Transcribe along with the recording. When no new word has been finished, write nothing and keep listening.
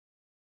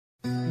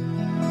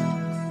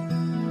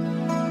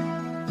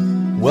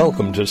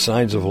Welcome to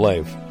Signs of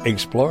Life,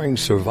 exploring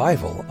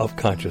survival of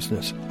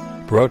consciousness.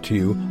 Brought to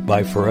you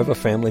by Forever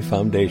Family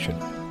Foundation.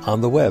 On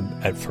the web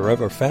at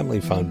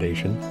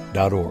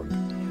foreverfamilyfoundation.org.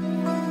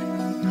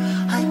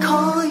 I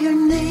call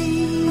your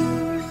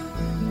name.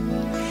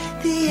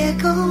 The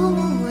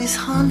echo is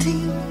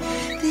haunting.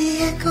 The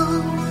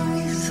echo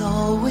is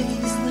always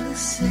the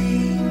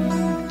same.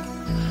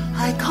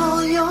 I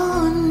call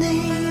your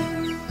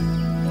name.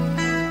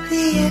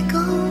 The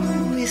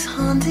echo is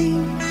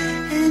haunting.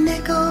 An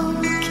echo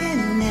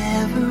can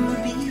never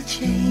be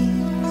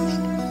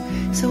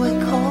changed. So I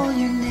call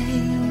your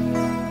name.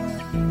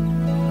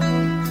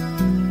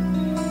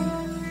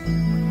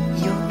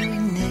 Your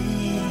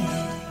name.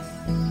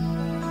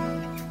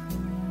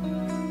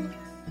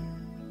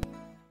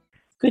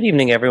 Good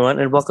evening, everyone,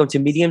 and welcome to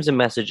Mediums and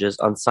Messages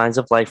on Signs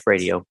of Life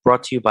Radio,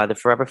 brought to you by the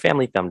Forever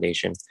Family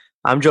Foundation.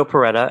 I'm Joe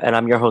Peretta, and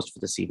I'm your host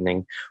for this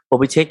evening. We'll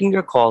be taking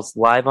your calls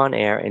live on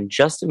air in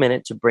just a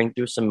minute to bring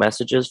through some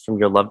messages from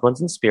your loved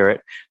ones in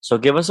spirit. So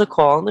give us a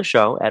call on the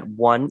show at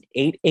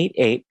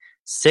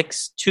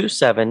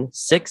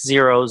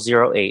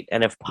 1-888-627-6008.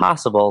 And if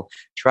possible,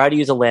 try to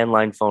use a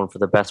landline phone for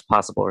the best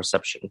possible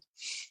reception.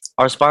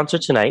 Our sponsor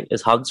tonight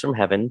is Hugs from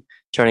Heaven,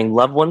 turning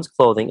loved ones'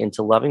 clothing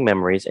into loving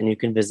memories, and you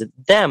can visit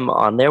them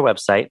on their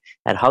website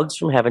at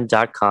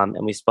hugsfromheaven.com,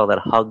 and we spell that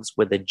hugs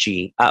with a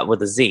Z,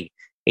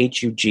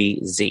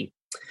 Hugz.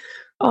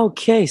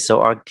 Okay,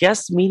 so our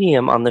guest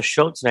medium on the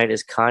show tonight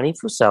is Connie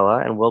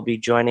Fusella, and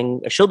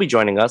she'll be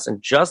joining us in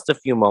just a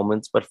few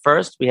moments. But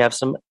first, we have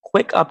some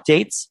quick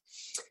updates.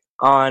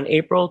 On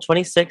April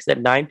 26th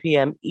at 9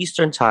 p.m.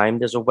 Eastern Time,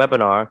 there's a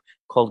webinar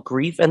called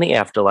Grief and the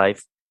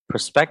Afterlife,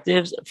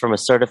 Perspectives from a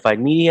Certified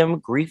Medium,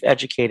 Grief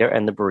Educator,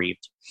 and the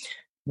Bereaved.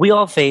 We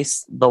all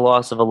face the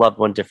loss of a loved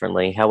one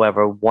differently.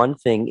 However, one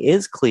thing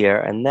is clear,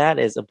 and that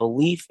is a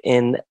belief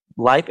in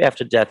life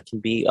after death can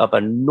be of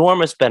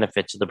enormous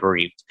benefit to the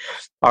bereaved.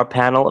 Our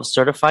panel of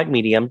certified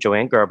medium,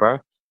 Joanne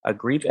Gerber, a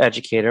grief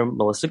educator,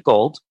 Melissa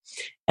Gold,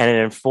 and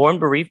an informed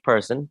bereaved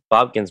person,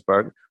 Bob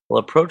Ginsberg, will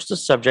approach the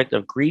subject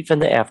of grief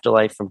and the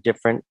afterlife from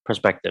different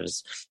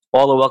perspectives.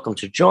 All are welcome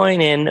to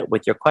join in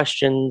with your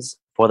questions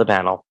for the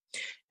panel.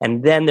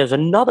 And then there's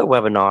another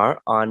webinar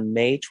on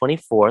May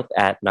 24th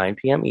at 9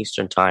 p.m.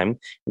 Eastern Time,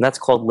 and that's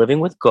called Living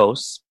with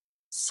Ghosts.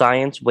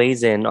 Science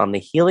weighs in on the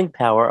healing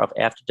power of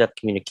after-death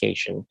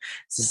communication.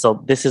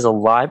 This is a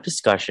live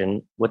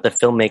discussion with the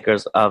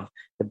filmmakers of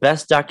the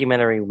Best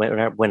Documentary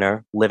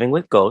winner, Living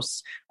with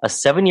Ghosts, a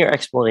 7-year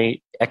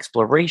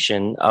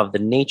exploration of the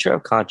nature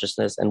of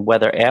consciousness and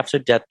whether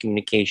after-death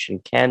communication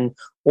can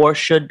or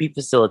should be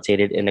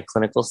facilitated in a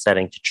clinical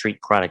setting to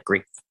treat chronic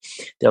grief.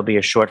 There'll be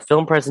a short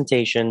film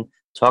presentation,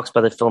 talks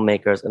by the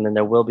filmmakers, and then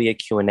there will be a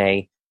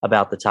Q&A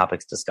about the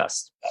topics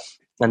discussed.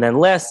 And then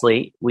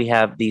lastly, we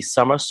have the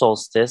Summer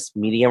Solstice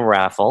Medium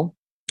Raffle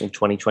in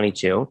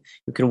 2022.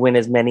 You can win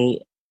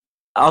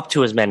up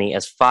to as many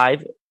as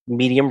 5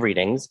 medium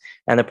readings,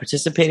 and the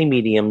participating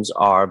mediums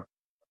are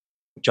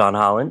John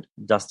Holland,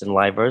 Dustin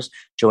Livers,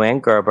 Joanne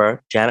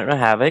Gerber, Janet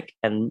Nohavik,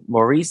 and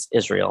Maurice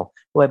Israel,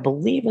 who I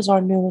believe is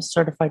our newest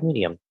certified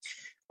medium.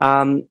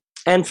 And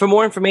for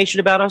more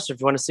information about us,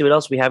 if you want to see what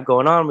else we have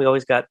going on, we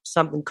always got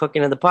something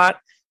cooking in the pot.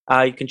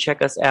 You can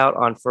check us out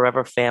on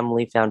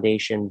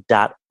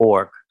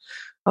foreverfamilyfoundation.org.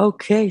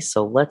 Okay,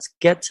 so let's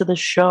get to the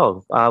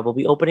show. We'll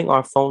be opening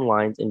our phone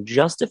lines in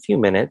just a few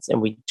minutes,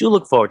 and we do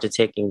look forward to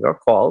taking your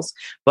calls.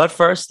 But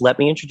first, let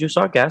me introduce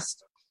our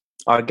guest.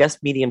 Our guest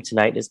medium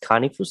tonight is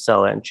Connie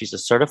Fusella, and she's a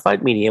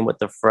certified medium with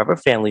the Forever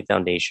Family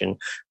Foundation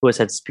who has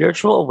had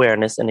spiritual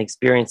awareness and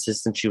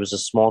experiences since she was a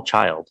small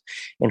child.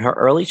 In her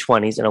early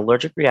 20s, an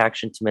allergic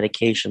reaction to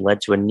medication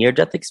led to a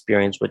near-death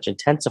experience which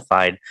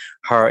intensified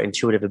her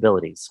intuitive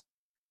abilities.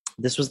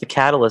 This was the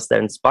catalyst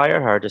that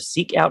inspired her to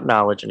seek out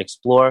knowledge and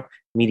explore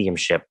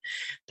mediumship.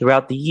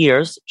 Throughout the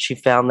years, she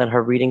found that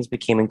her readings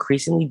became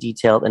increasingly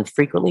detailed and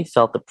frequently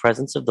felt the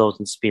presence of those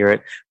in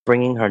spirit,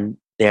 bringing her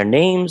their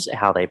names,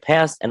 how they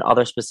passed, and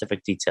other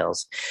specific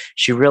details.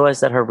 She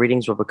realized that her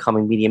readings were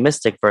becoming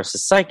mediumistic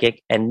versus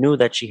psychic and knew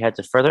that she had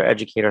to further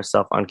educate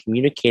herself on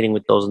communicating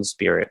with those in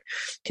spirit.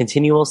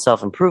 Continual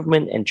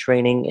self-improvement and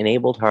training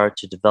enabled her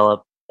to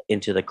develop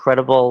into the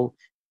credible,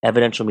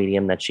 evidential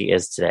medium that she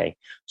is today.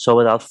 So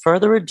without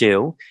further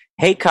ado,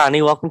 hey,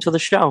 Connie, welcome to the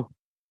show.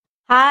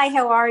 Hi,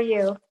 how are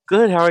you?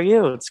 Good, how are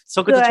you? It's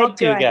so good to talk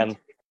to you again.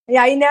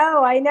 Yeah, I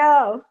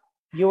know.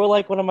 You were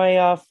like one of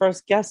my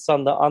first guests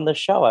on the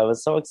show. I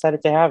was so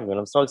excited to have you, and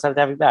I'm so excited to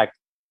have you back.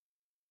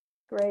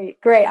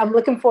 Great. I'm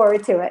looking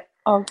forward to it.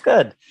 Oh,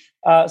 good.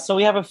 So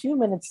we have a few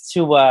minutes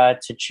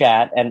to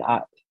chat, and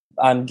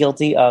I'm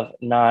guilty of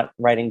not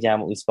writing down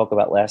what we spoke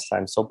about last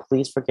time. So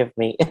please forgive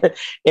me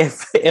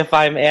if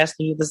I'm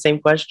asking you the same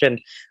question.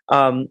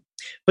 But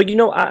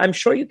I'm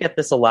sure you get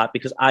this a lot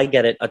because I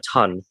get it a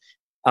ton.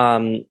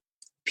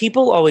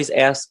 People always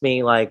ask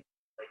me, like,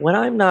 when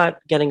I'm not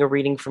getting a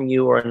reading from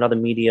you or another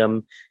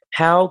medium,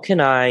 how can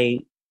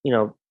I,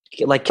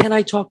 can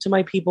I talk to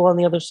my people on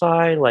the other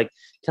side? Like,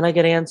 can I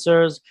get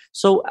answers?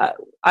 So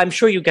I'm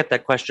sure you get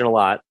that question a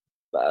lot.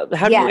 How do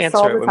you Yes, answer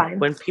all it the time.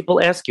 when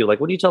people ask you, like,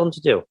 what do you tell them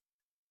to do?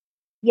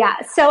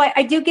 Yeah, so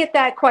I do get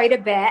that quite a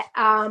bit,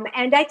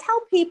 and I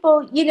tell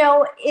people,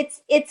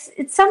 it's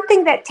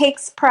something that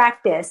takes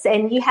practice,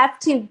 and you have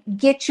to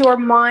get your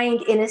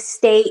mind in a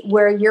state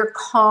where you're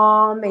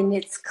calm and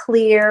it's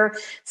clear,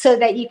 so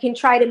that you can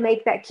try to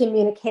make that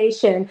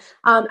communication.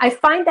 I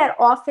find that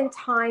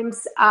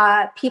oftentimes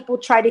people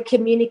try to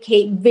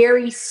communicate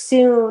very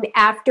soon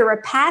after a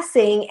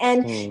passing,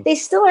 and Hmm. they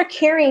still are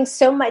carrying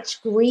so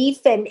much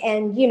grief, and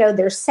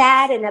they're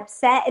sad and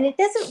upset, and it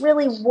doesn't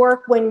really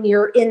work when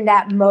you're in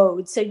that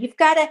mode. So you've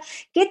got to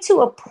get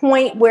to a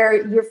point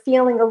where you're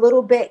feeling a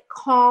little bit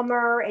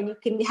calmer and you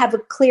can have a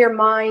clear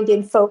mind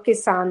and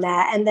focus on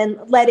that, and then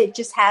let it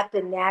just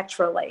happen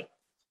naturally.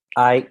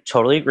 I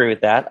totally agree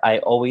with that. I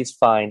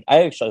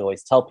actually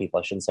always tell people,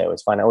 I shouldn't say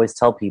always find, I always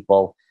tell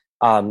people,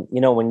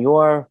 when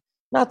you're,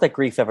 not that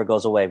grief ever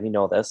goes away, we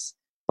know this,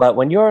 but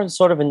when you're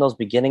sort of in those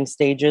beginning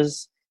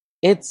stages,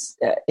 it's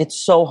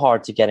so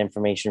hard to get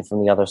information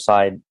from the other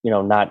side,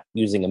 not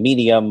using a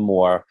medium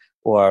or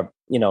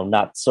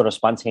not sort of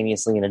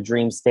spontaneously in a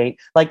dream state.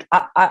 Like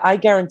I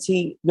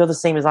guarantee you're the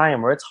same as I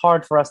am, where it's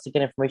hard for us to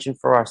get information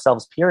for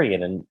ourselves,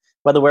 period. And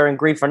whether we're in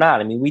grief or not,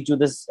 I mean, we do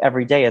this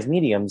every day as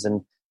mediums,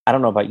 and I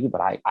don't know about you,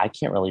 but I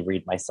can't really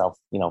read myself,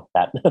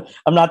 that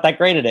I'm not that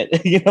great at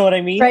it. You know what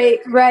I mean?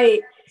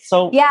 Right.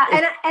 So Yeah,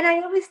 and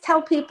I always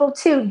tell people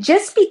too,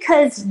 just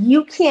because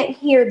you can't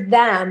hear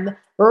them,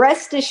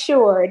 rest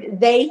assured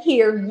they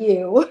hear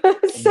you.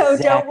 So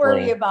don't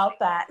worry exactly. about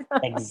that.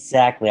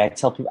 Exactly. I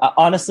tell people,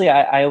 honestly,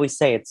 I always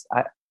say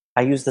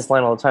I use this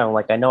line all the time. I'm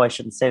like, I know I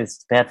shouldn't say this,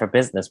 it's bad for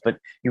business, but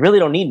you really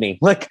don't need me.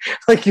 Like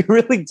you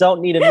really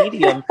don't need a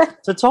medium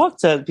to talk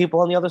to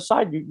people on the other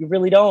side. You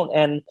really don't.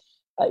 And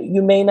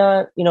you may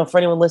not, for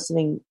anyone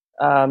listening,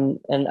 and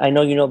I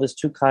know you know this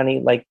too,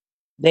 Connie, like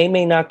they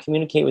may not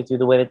communicate with you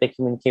the way that they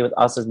communicate with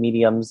us as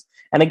mediums.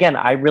 And again,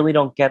 I really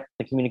don't get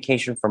the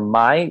communication from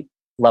my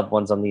loved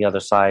ones on the other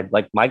side.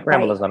 Like my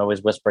grandmother's Right. not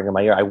always whispering in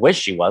my ear. I wish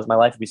she was. My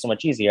life would be so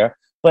much easier.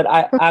 But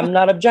I'm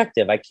not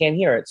objective. I can't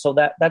hear it. So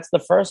that's the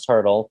first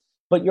hurdle.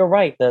 But you're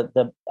right.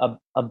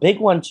 A big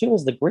one too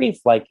is the grief.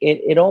 Like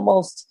it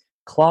almost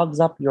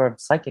clogs up your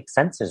psychic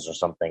senses or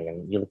something,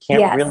 and Yes.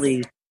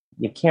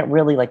 you can't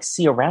really like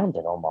see around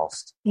it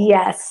almost.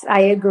 Yes,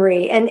 I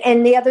agree.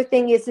 And the other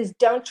thing is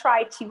don't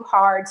try too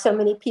hard. So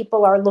many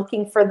people are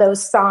looking for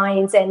those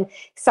signs, and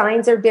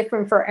signs are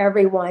different for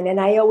everyone. And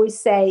I always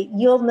say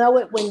you'll know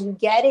it when you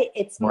get it.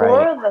 It's more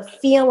Right. of a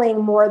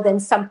feeling more than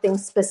something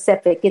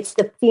specific. It's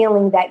the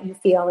feeling that you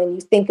feel and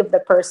you think of the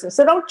person.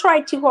 So don't try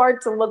too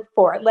hard to look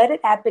for it. Let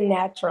it happen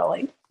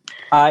naturally.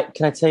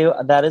 Can I tell you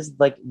that is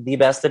like the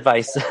best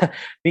advice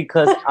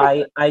because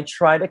I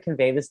try to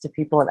convey this to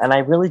people, and I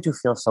really do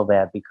feel so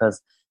bad because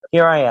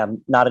here I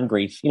am, not in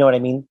grief. You know what I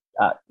mean?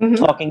 Mhm.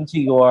 Talking to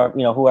your,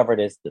 whoever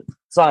it is, the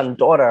son,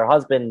 daughter,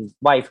 husband,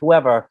 wife,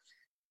 whoever,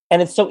 and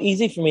it's so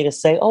easy for me to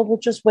say, "Oh, well,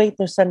 just wait.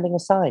 They're sending a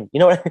sign." You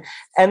know,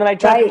 and then I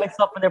try to put Right.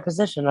 myself in their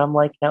position. And I'm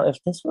like, now, if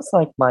this was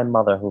like my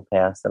mother who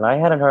passed, and I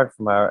hadn't heard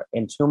from her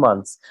in 2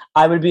 months,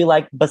 I would be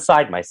like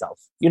beside myself.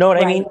 You know what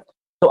I mean? Right.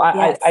 So I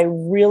Yes.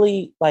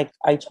 really like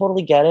I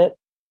totally get it,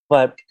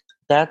 but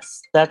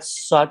that's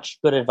such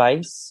good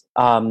advice.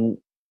 You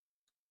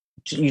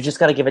just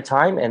got to give it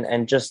time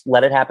and just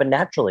let it happen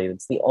naturally.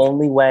 It's the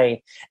only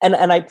way. And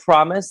I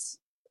promise,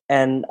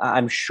 and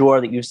I'm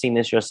sure that you've seen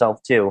this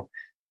yourself too.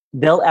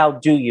 They'll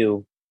outdo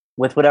you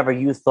with whatever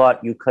you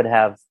thought you could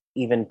have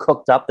even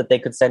cooked up that they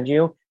could send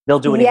you. They'll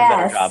do an even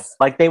better job. Yes.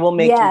 Like they will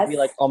make you be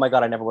like, Yes. "Oh my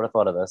god, I never would have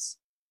thought of this."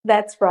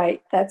 That's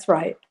right. That's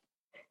right.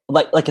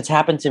 Like it's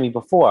happened to me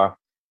before.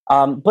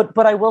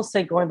 But I will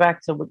say, going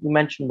back to what you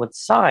mentioned with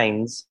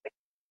signs,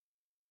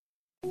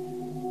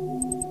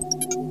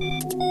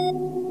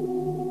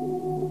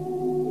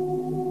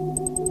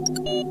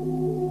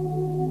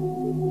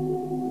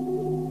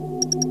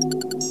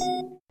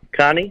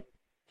 Connie.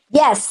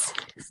 Yes.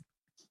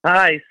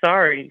 Hi,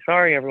 sorry,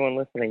 everyone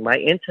listening. My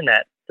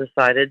internet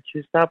decided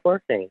to stop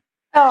working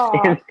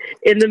Oh,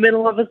 in the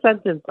middle of a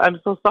sentence. I'm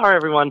so sorry,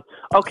 everyone.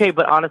 Okay,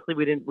 but honestly,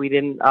 it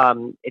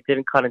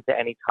didn't cut into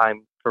any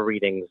time for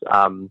readings.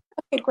 okay,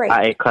 great.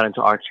 I cut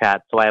into our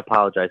chat, so I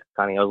apologize,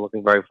 Connie. I was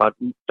looking very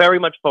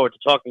much forward to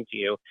talking to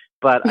you,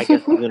 but I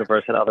guess the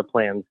universe had other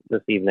plans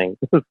this evening.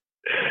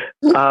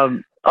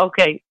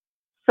 Okay,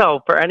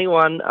 so for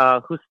anyone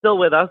who's still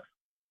with us,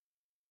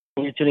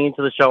 and you're tuning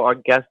into the show, our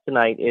guest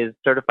tonight is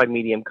certified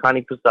medium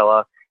Connie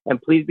Fusella,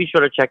 and please be sure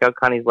to check out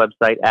Connie's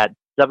website at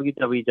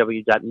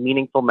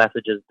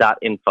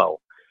www.meaningfulmessages.info.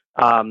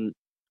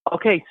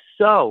 Okay,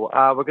 so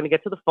we're going to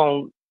get to the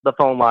phone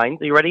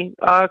lines. Are you ready,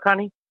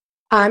 Connie?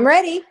 I'm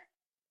ready.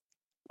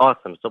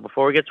 Awesome. So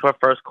before we get to our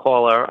first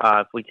caller,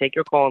 if we take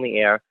your call on the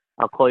air,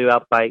 I'll call you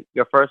out by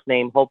your first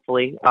name,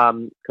 hopefully,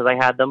 because I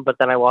had them, but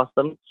then I lost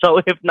them.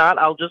 So if not,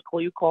 I'll just call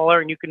you caller,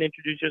 and you can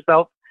introduce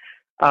yourself.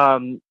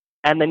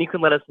 And then you can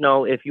let us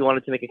know if you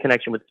wanted to make a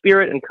connection with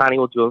Spirit, and Connie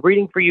will do a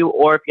reading for you,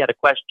 or if you had a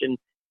question,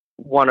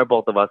 one or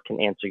both of us can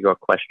answer your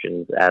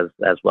questions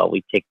as well.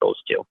 We take those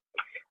too.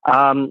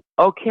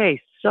 Okay,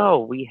 so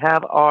we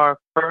have our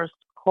first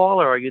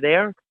caller. Are you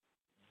there?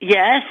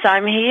 Yes,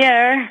 I'm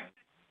here.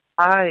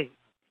 Hi.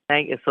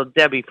 Thank you. So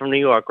Debbie from New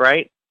York,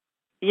 right?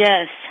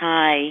 Yes,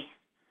 hi.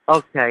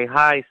 Okay.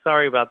 Hi.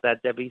 Sorry about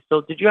that, Debbie.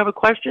 So did you have a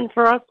question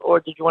for us, or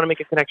did you want to make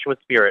a connection with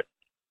Spirit?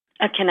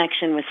 A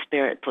connection with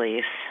Spirit,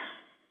 please.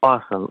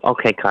 Awesome.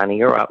 Okay, Connie,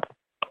 you're up.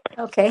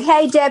 Okay.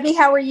 Hey, Debbie,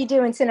 how are you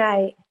doing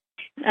tonight?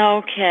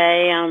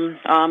 Okay,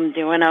 I'm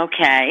doing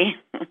okay.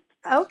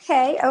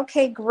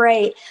 Okay,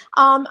 great.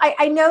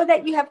 I know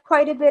that you have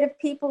quite a bit of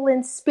people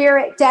in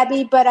spirit,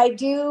 Debbie, but I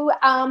do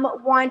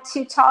want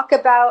to talk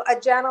about a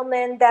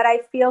gentleman that I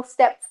feel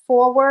stepped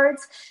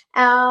forwards.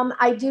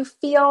 I do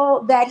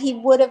feel that he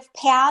would have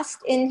passed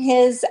in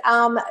his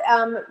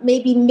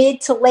maybe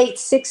mid to late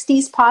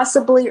 60s,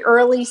 possibly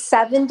early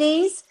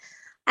 70s.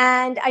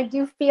 And I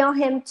do feel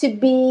him to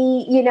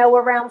be,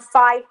 around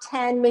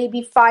 5'10",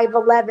 maybe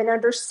 5'11",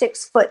 under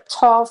 6 foot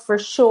tall for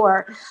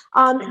sure.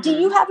 Do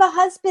you have a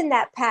husband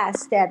that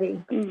passed,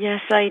 Debbie?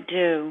 Yes, I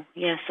do.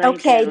 Yes, I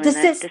Okay, do. And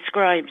that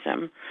describes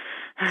him.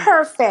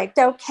 Perfect.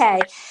 Okay.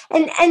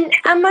 And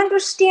I'm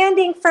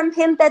understanding from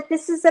him that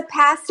this is a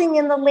passing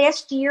in the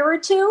last year or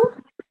two?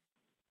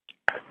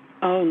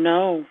 Oh,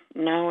 no,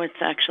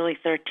 it's actually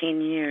 13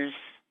 years.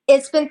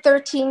 It's been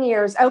 13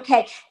 years.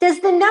 Okay. Does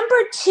the number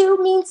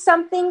 2 mean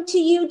something to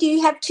you? Do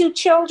you have 2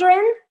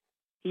 children?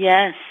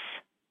 Yes.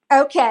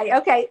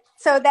 Okay.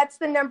 So that's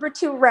the number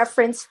 2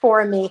 reference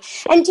for me.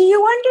 And do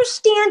you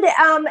understand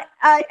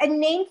a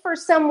name for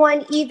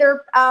someone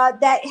either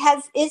that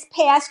is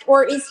passed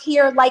or is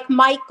here, like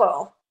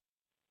Michael?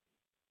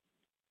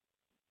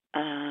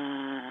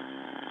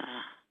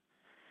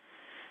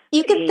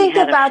 You can think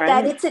about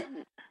that.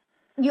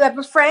 You have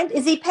a friend?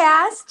 Is he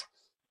passed?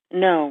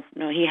 No,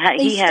 he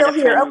had a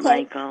friend,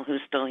 Michael,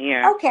 who's still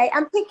here. Okay,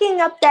 I'm picking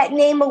up that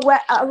name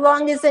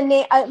along as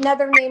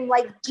another name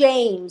like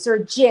James or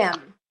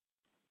Jim.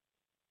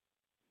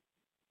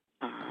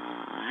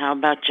 How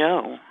about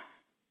Joe?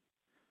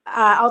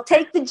 I'll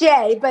take the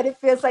J, but it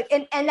feels like,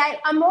 and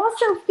I'm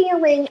also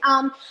feeling,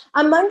 I'm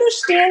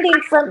understanding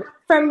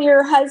from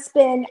your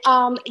husband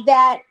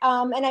that,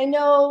 and I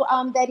know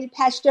that he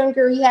passed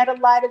younger, he had a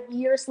lot of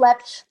years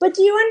left, but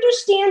do you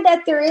understand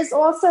that there is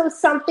also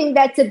something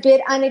that's a bit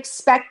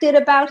unexpected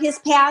about his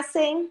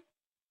passing?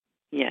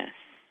 Yes.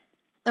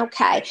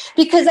 Okay,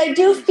 because I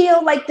do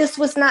feel like this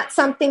was not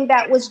something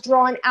that was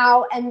drawn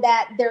out and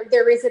that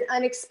there is an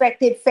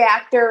unexpected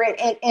factor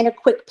and a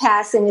quick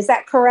passing. Is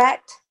that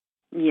correct?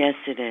 Yes,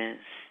 it is.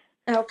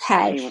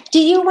 Okay. Do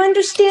you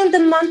understand the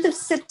month of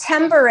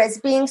September as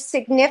being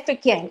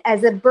significant,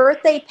 as a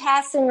birthday,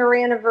 passing, or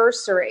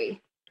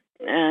anniversary?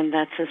 And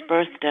that's his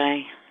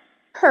birthday.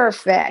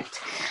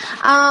 Perfect.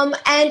 And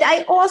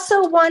I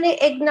also want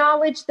to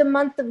acknowledge the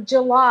month of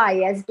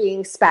July as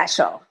being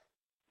special.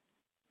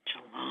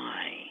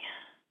 July.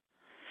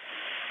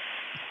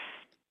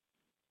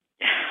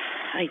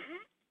 I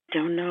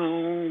don't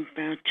know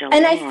about July.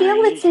 And I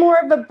feel it's more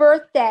of a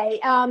birthday,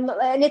 and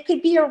it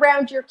could be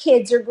around your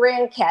kids or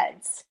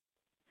grandkids.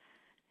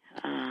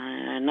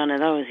 None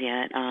of those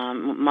yet.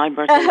 My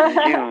birthday's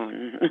in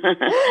June.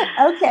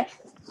 Okay.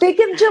 Think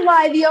of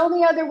July. The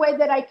only other way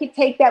that I could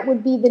take that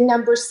would be the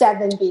number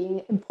 7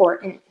 being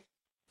important.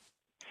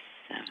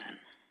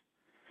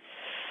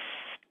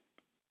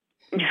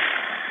 7.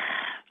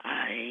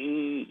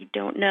 I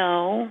don't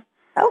know.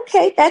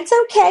 Okay, that's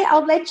okay.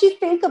 I'll let you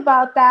think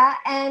about that.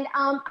 And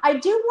I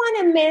do want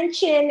to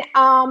mention,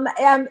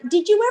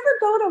 did you ever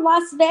go to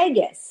Las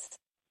Vegas?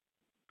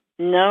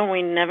 No,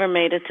 we never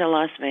made it to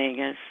Las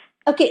Vegas.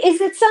 Okay,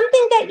 is it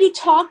something that you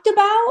talked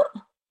about?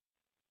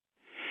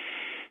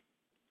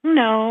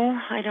 No,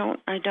 I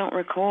don't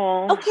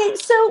recall. Okay,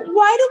 so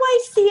why do I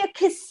see a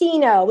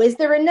casino? Is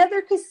there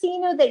another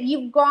casino that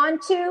you've gone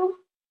to?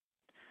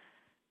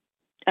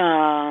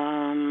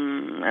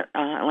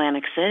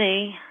 Atlantic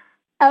City.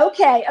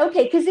 Okay,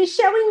 because he's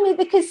showing me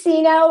the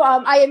casino.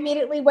 I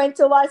immediately went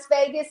to Las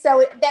Vegas,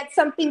 so that's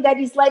something that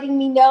he's letting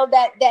me know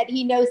that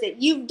he knows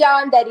that you've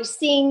done, that he's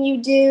seeing you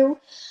do.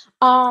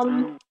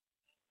 And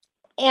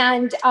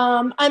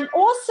I'm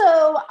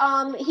also,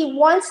 he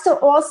wants to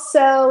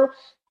also,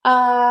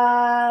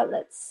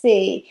 let's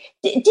see,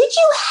 did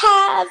you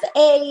have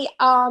a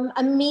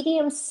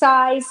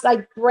medium-sized,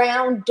 like,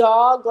 brown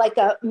dog, like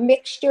a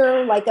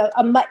mixture, like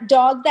a mutt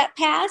dog that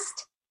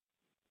passed?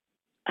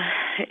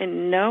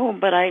 No,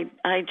 but I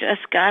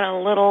just got a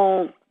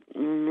little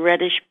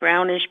reddish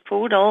brownish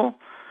poodle.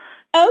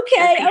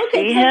 Okay. I'm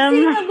seeing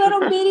a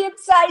little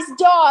medium-sized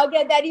dog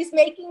that he's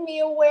making me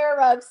aware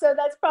of. So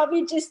that's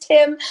probably just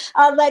him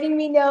letting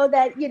me know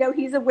that,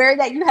 he's aware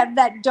that you have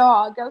that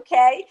dog.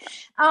 Okay.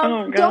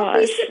 Oh, don't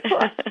be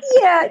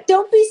surprised.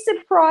 Don't be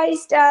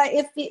surprised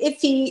if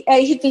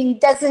he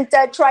doesn't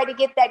try to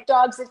get that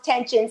dog's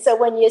attention. So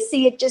when you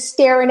see it just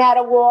staring at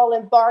a wall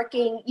and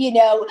barking, you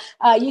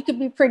could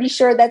be pretty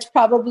sure that's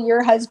probably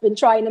your husband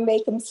trying to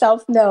make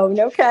himself known.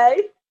 Okay.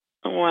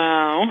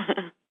 Wow.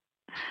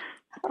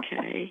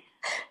 Okay.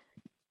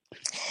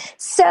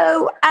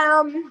 So,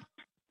 am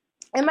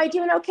I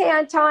doing okay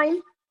on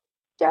time,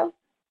 Joe?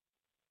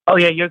 Oh,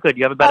 yeah, you're good.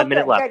 You have about a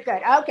minute left.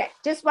 Good. Okay.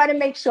 Just want to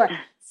make sure.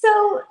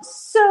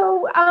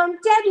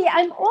 Debbie,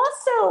 I'm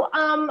also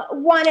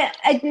want to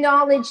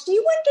acknowledge. Do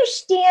you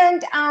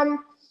understand?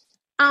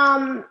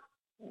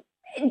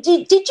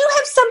 Did you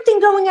have something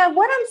going on?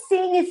 What I'm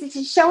seeing is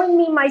it's showing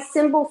me my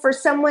symbol for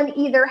someone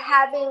either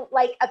having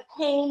like a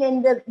pain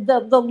in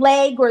the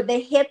leg or the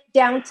hip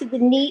down to the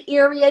knee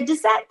area.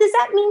 Does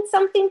that mean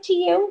something to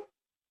you?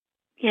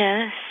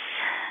 Yes.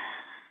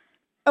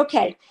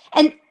 Okay,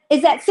 and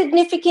is that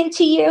significant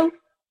to you?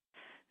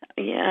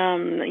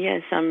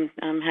 Yes, I'm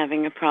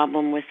having a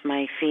problem with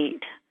my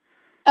feet.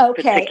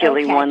 Okay,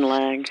 particularly one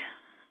leg.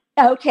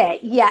 Okay,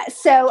 yeah.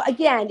 So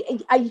again,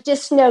 I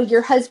just know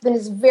your husband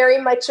is very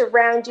much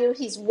around you.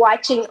 He's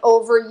watching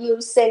over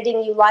you,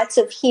 sending you lots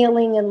of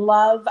healing and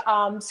love.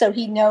 So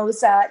he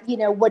knows,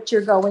 what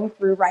you're going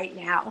through right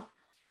now.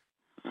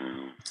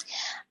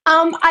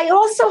 I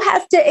also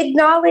have to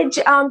acknowledge,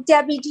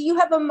 Debbie, do you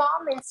have a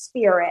mom in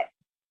spirit?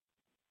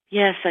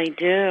 Yes, I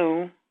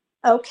do.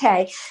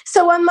 Okay.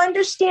 So I'm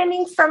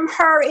understanding from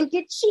her, and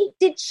did she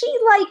 30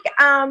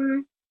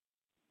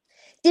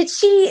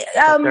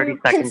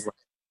 seconds left.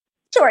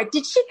 Sure.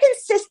 Did she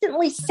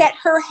consistently set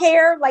her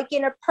hair like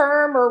in a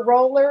perm or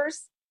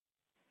rollers?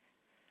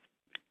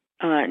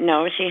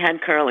 No, she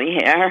had curly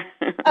hair.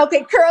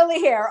 Okay,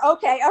 curly hair.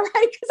 Okay, all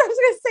right. Because I was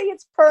going to say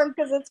it's perm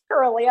because it's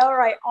curly. All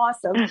right,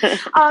 awesome.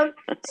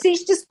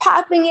 She's just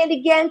popping in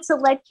again to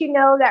let you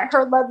know that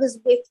her love is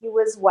with you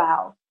as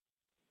well.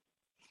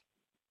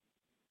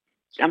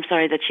 I'm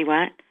sorry, that she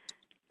what?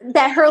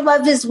 That her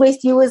love is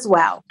with you as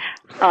well.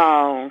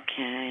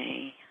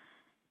 Okay.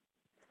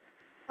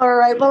 All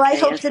right. Well, I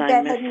hope that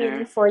had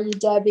meaning for you,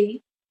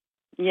 Debbie.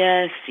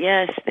 Yes,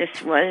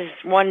 this was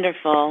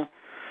wonderful.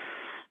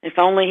 If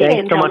only he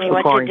Thanks could so tell me much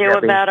what calling, to do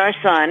Debbie. about our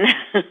son.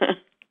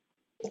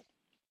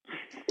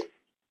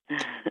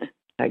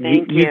 Thank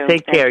you. You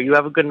take care. You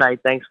have a good night.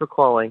 Thanks for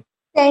calling.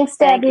 Thanks,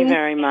 Debbie. Thank you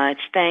very much.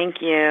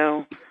 Thank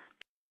you.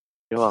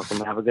 You're welcome.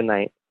 Have a good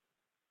night.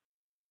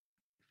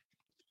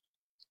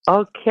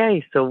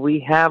 Okay, so we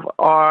have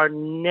our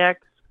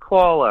next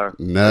caller.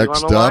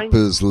 Next up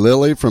is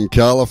Lily from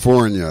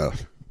California.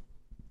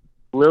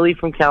 Lily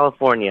from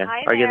California.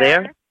 Hi Are you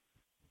there?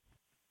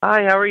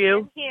 Hi, how are you?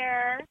 I'm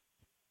here.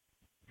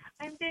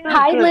 I'm doing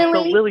Hi, good. Lily.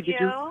 So, Lily,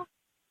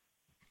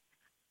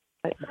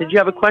 did you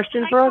have a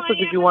question for us, or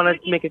did you want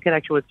to make a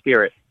connection with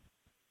Spirit?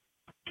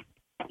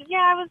 Yeah,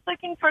 I was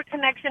looking for a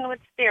connection with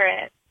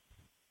Spirit.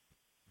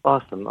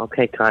 Awesome.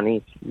 Okay,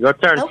 Connie, your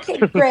turn. Okay,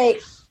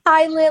 great.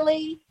 Hi,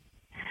 Lily.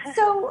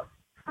 So,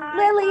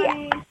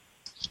 Lily,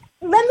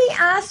 let me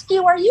ask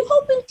you, are you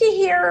hoping to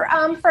hear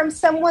from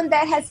someone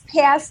that has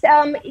passed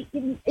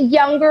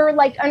younger,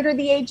 like under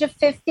the age of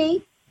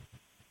 50?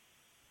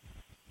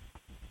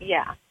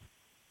 Yeah.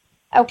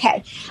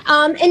 Okay.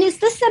 And is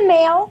this a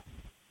male?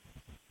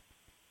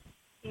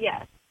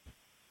 Yes.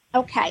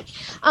 Okay.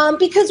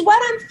 Because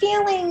what I'm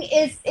feeling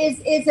is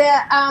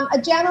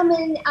a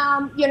gentleman,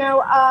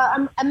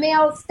 a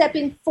male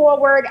stepping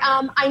forward.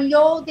 I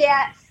know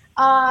that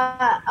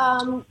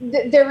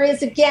there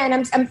is, again,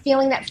 I'm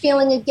feeling that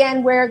feeling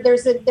again where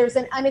there's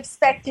an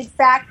unexpected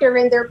factor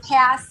in their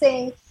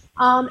passing,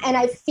 and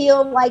I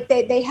feel like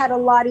they had a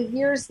lot of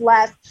years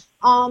left.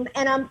 And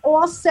I'm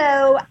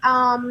also,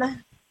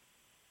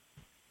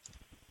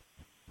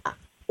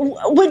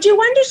 would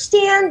you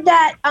understand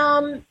that,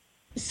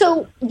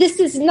 so this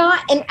is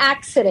not an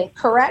accident,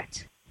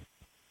 correct?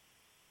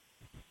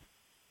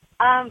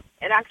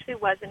 It actually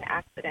was an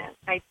accident.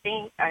 I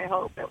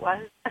hope it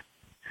was.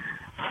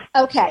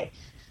 Okay.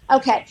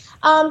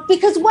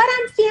 Because what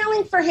I'm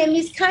feeling for him,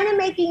 he's kind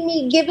of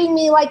giving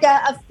me like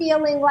a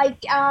feeling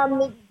like,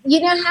 you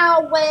know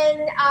how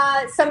when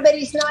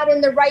somebody's not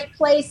in the right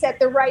place at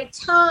the right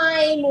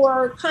time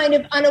or kind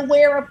of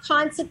unaware of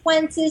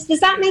consequences. Does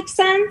that make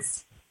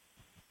sense?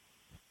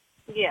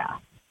 Yeah.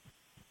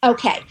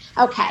 Okay.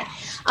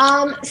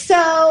 And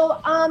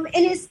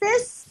is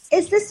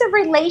this a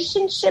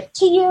relationship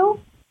to you?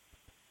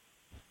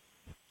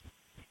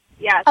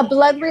 Yes. A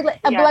blood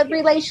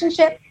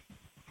relationship?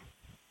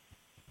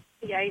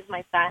 Yeah, he's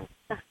my son.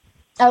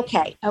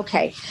 Okay.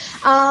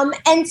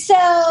 And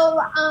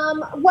so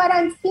what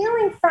I'm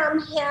feeling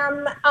from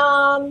him,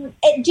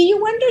 do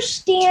you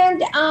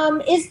understand,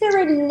 is there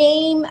a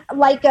name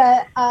like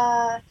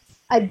a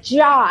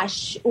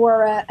Josh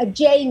or a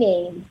J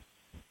name?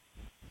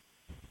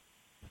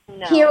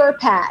 No. Here or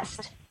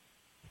past?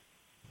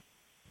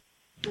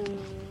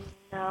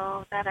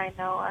 No, that I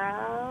know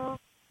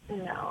of.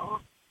 No.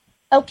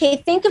 Okay,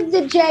 think of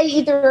the J,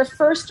 either a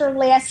first or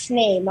last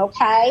name,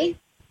 okay?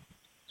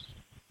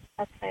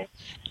 Okay.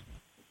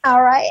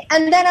 All right.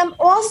 And then I'm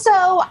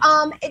also,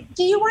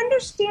 do you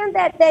understand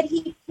that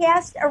he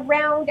passed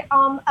around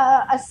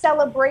a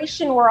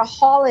celebration or a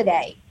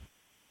holiday?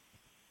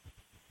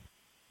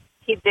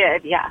 He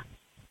did, yeah.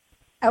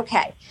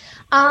 Okay.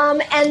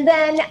 And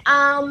then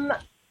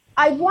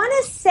I want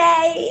to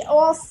say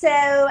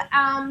also,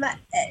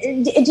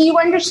 do you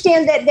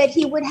understand that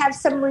he would have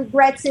some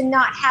regrets in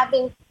not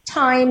having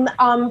time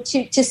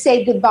to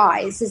say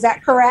goodbyes? Is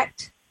that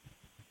correct?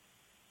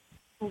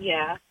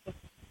 Yeah.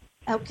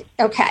 Okay.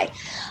 Okay.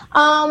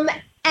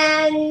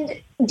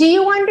 And do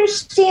you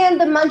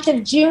understand the month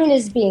of June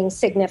as being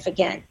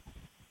significant?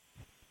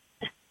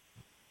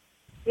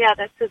 Yeah,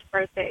 that's his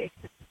birthday.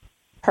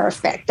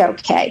 Perfect.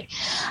 Okay.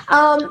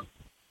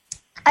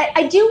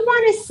 I do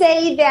want to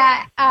say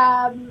that,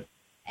 and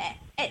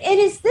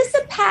is this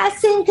a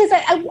passing? Because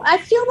I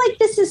feel like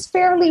this is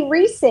fairly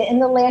recent in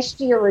the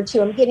last year or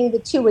two. I'm getting the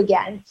two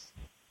again.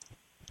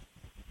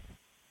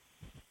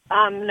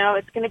 No,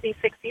 it's going to be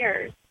 6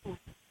 years.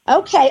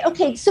 Okay.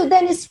 Okay. So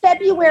then is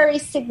February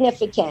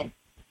significant?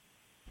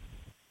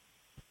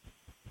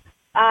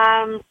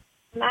 Not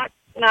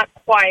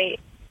quite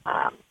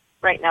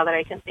right now that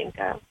I can think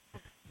of.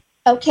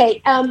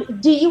 Okay.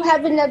 Do you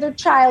have another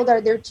child? Are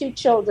there two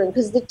children?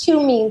 Because the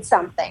two means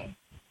something.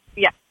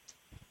 Yeah.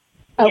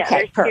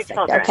 Okay. Yeah, Perfect.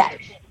 Okay.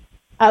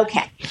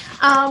 Okay.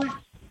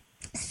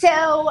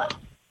 So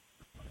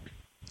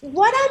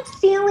what I'm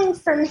feeling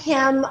from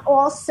him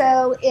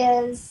also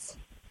is,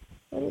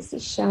 what is he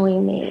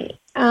showing me?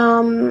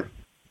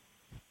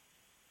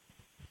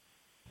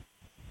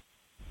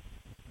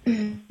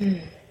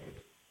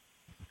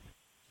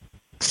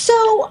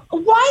 So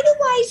why do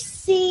I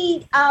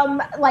see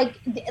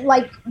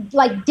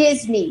like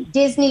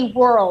Disney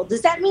World?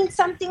 Does that mean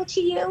something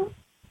to you?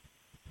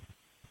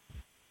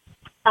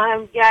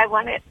 Yeah, I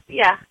want it.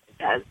 Yeah, it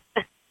does.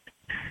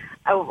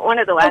 One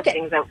of the last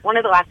times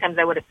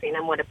I would have seen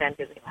him would have been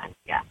Disneyland.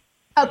 Yeah.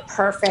 Oh,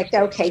 perfect.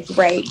 Okay,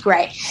 great.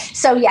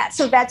 So yeah,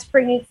 so that's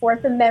bringing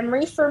forth a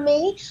memory for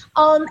me.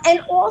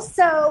 And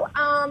also,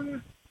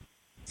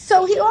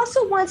 so he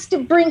also wants to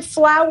bring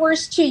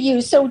flowers to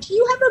you. So do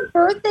you have a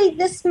birthday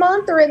this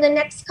month or in the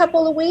next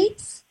couple of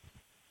weeks?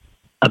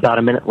 About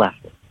a minute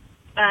left.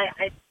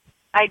 I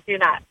do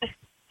not.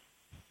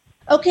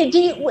 Okay.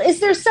 Is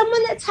there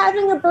someone that's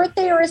having a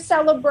birthday or a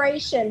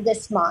celebration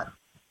this month?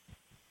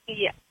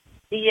 Yeah.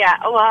 Yeah.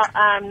 Well,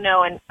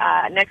 no, and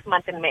next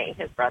month in May,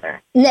 his brother.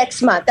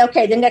 Next month.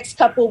 Okay, the next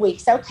couple of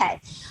weeks.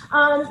 Okay.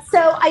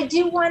 So I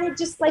do want to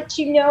just let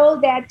you know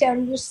that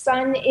your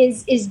son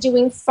is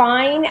doing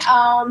fine,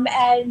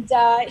 and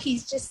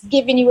he's just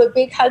giving you a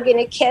big hug and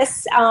a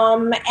kiss,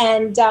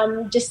 and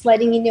just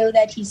letting you know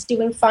that he's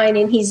doing fine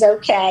and he's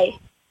okay.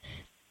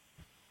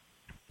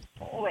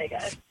 Oh my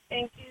God!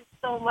 Thank you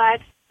so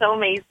much. So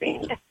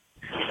amazing.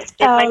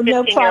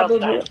 No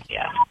problem. Son.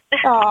 Yeah.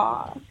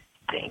 Aw.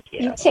 Thank you.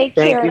 You take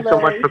care, Thank you so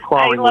much for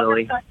calling,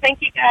 Lily.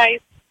 Thank you, guys.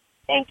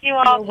 Thank you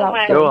all so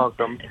much. You're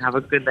welcome. Have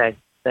a good day.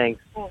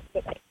 Thanks.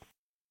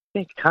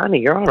 Hey, Connie,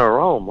 you're on a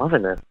roll. I'm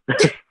loving it.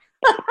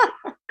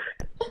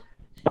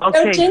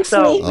 Okay,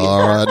 so...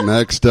 All right,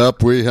 next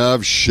up we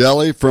have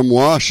Shelley from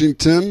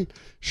Washington.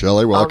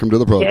 Shelley, welcome to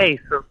the program. Okay,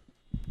 so...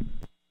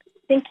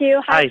 Thank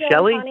you. Hi,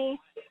 Shelley.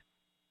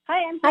 Hi,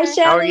 I'm here. Hi,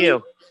 Shelley. How are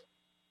you?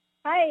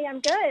 Hi,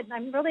 I'm good.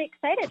 I'm really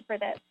excited for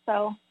this.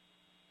 So.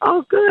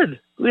 Oh,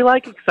 good. We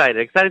like excited.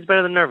 Excited's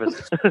better than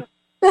nervous.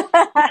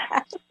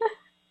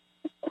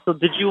 So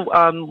did you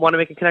want to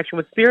make a connection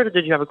with Spirit, or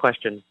did you have a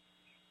question?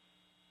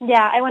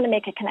 Yeah, I want to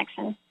make a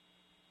connection.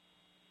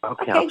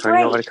 Okay, I'll turn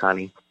you over to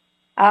Connie.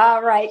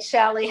 All right,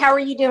 Shelley. How are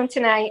you doing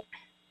tonight?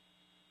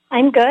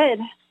 I'm good.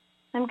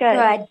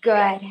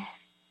 Good.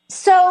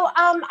 So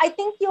I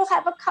think you'll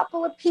have a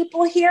couple of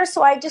people here,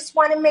 so I just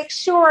want to make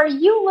sure, are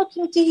you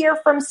looking to hear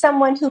from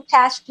someone who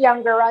passed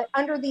younger,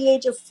 under the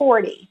age of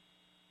 40?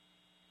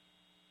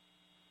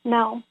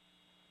 No.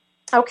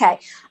 Okay.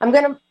 I'm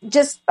going to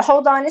just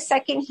hold on a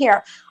second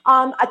here,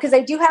 because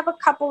I do have a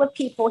couple of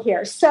people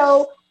here.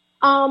 So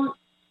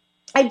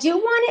I do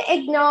want to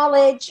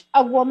acknowledge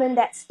a woman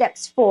that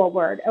steps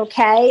forward,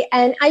 okay?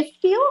 And I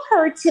feel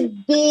her to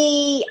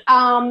be,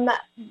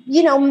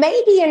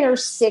 maybe in her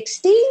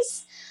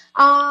 60s.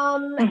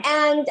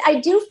 And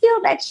I do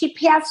feel that she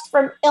passed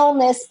from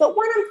illness, but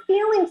what I'm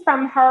feeling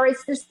from her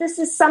is this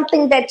is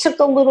something that took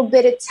a little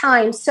bit of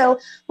time. So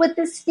with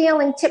this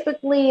feeling,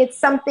 typically it's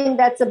something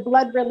that's a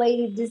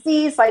blood-related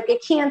disease, like a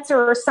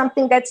cancer or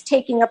something that's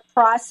taking a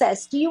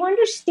process. Do you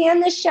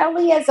understand this,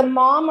 Shelley, as a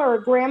mom or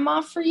a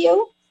grandma for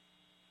you?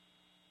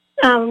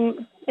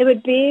 It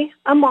would be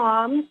a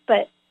mom,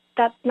 but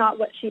that's not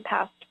what she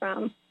passed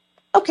from.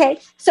 Okay.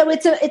 So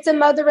it's a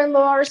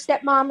mother-in-law or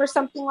stepmom or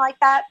something like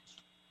that?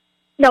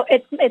 No,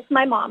 it's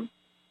my mom.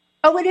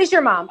 Oh, it is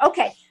your mom.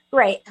 Okay,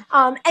 great.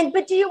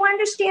 But do you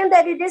understand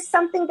that it is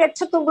something that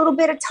took a little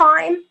bit of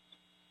time?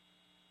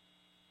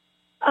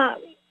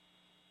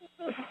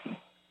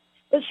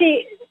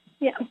 She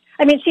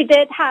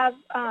did have,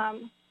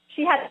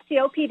 she had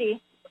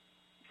COPD,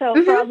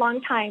 so for a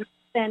long time.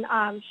 Then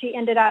she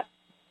ended up,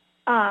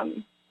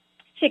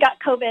 she got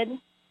COVID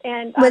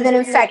and with an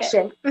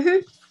infection.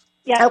 Mm-hmm.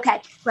 Yeah. Okay.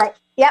 Right.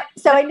 Yep.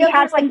 So I know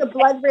there's like a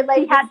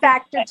blood-related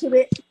factor to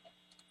it.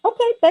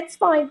 Okay, that's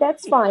fine.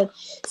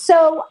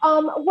 So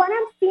what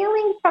I'm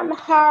feeling from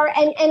her,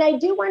 and I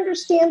do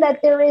understand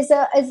that there is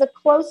a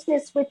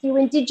closeness with you.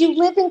 And did you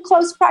live in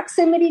close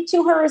proximity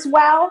to her as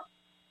well?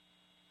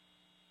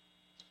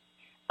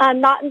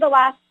 Not in the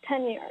last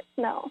 10 years,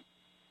 no.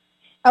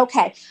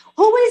 Okay.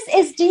 Who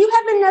is do you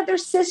have another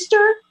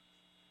sister?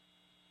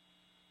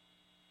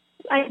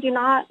 I do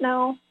not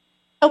know.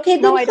 Okay,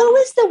 then No, I don't. who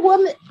is the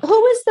woman?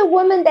 Who is the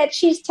woman that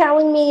she's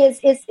telling me is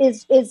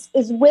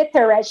with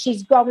her as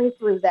she's going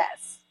through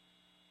this?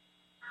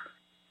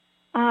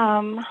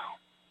 Because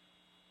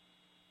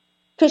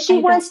she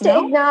wants to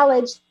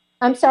acknowledge.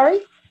 I'm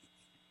sorry.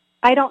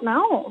 I don't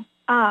know.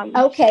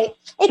 Okay,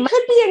 it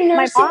could be a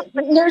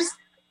nurse.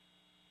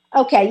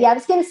 Okay, yeah, I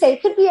was going to say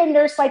it could be a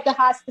nurse like the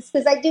hospice,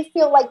 because I do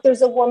feel like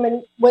there's a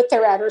woman with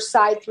her at her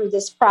side through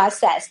this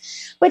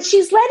process. But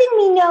she's letting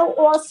me know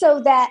also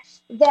that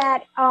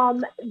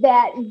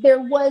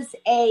there was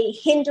a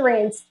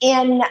hindrance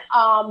in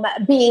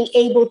being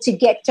able to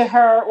get to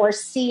her or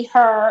see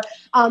her.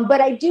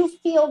 But I do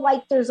feel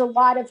like there's a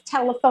lot of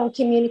telephone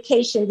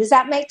communication. Does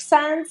that make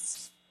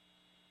sense?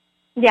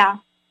 Yeah.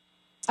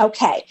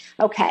 Okay.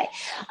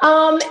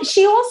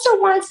 She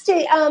also wants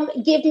to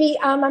give me,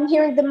 I'm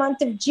hearing the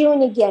month of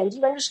June again. Do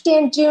you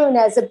understand June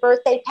as a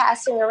birthday,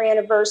 passing, or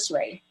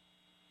anniversary?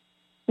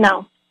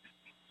 No.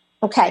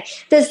 Okay.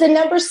 Does the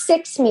number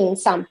 6 mean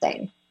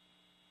something?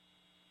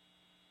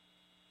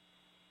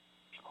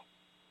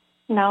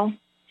 No.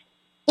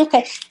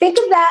 Okay. Think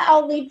of that.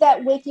 I'll leave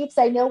that with you because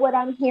I know what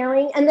I'm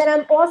hearing. And then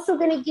I'm also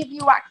going to give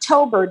you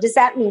October. Does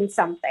that mean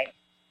something?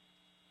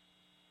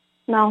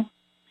 No.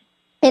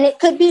 And it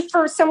could be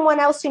for someone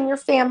else in your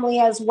family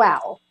as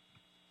well.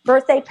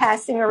 Birthday,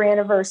 passing, or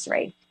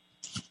anniversary.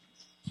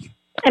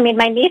 I mean,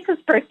 my niece's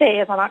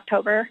birthday is on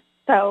October,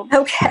 so.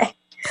 Okay.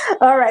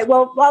 All right.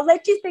 Well, I'll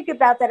let you think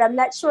about that. I'm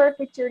not sure if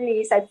it's your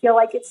niece. I feel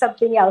like it's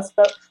something else,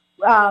 but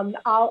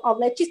I'll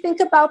let you think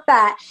about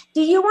that.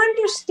 Do you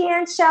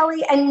understand,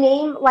 Shelley, a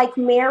name like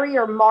Mary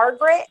or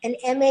Margaret, an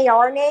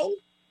M-A-R name?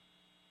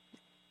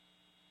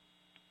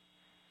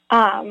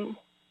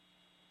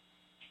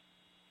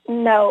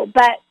 No,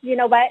 but you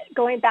know what?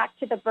 Going back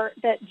to the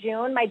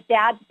June, my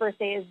dad's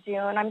birthday is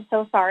June. I'm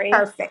so sorry.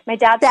 Perfect. My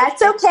dad's. That's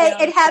okay.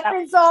 It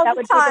happens all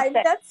the time.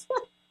 That's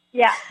fine.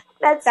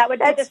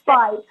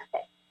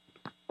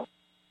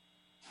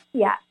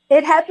 Yeah,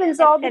 it happens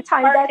all the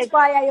time. That's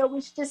why I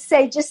always just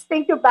say, just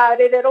think about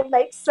it. It'll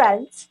make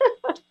sense.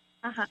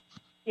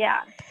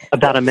 Yeah.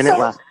 About a minute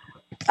left.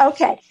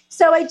 Okay,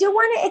 so I do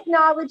want to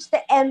acknowledge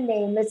the M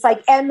name. It's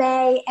like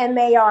M-A,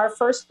 M-A-R,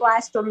 first,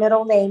 last, or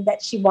middle name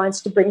that she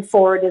wants to bring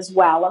forward as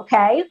well,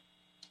 okay?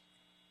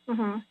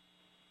 Mm-hmm.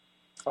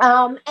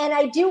 And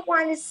I do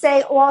want to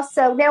say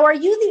also, now, are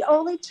you the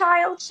only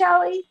child,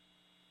 Shelley?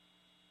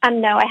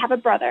 No, I have a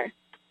brother.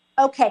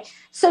 Okay,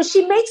 so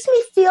she makes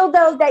me feel,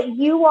 though, that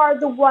you are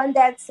the one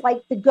that's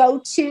like the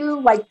go-to,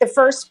 like the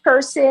first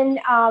person,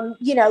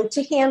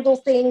 to handle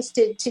things,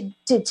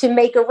 to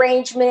make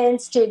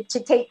arrangements, to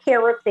take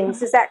care of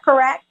things. Is that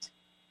correct?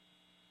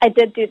 I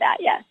did do that,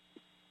 yes.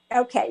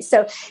 Okay,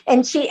 so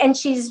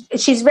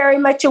she's very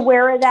much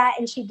aware of that,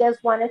 and she does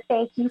want to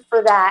thank you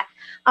for that.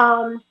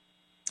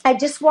 I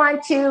just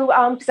want to,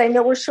 because I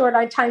know we're short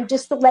on time,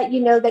 just to let you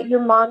know that your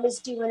mom is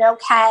doing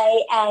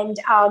okay, and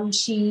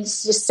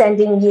she's just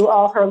sending you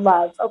all her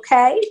love,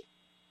 okay?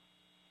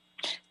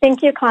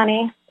 Thank you,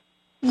 Connie.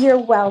 You're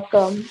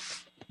welcome.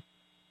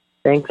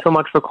 Thanks so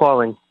much for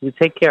calling. You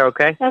take care,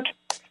 okay? Okay.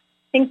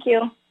 Thank you.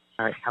 All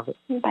right.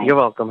 Bye. You're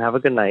welcome. Have a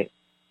good night.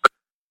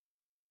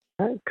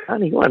 All right,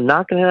 Connie, you are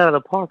knocking it out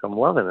of the park. I'm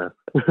loving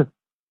this.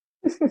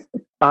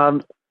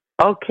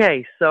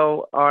 Okay,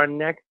 so our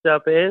next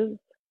up is...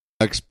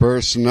 Next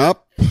person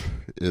up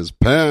is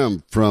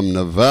Pam from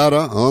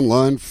Nevada on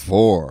line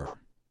 4.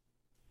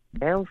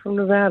 Pam from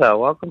Nevada,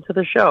 welcome to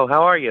the show.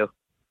 How are you?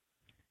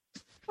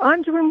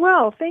 I'm doing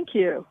well, thank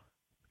you.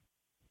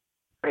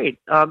 Great.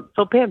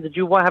 So Pam, did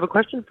you have a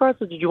question for us,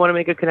 or did you want to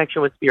make a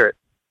connection with Spirit?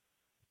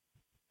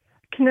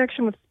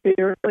 Connection with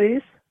Spirit,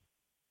 please.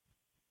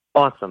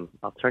 Awesome.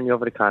 I'll turn you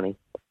over to Connie.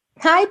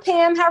 Hi,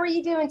 Pam. How are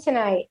you doing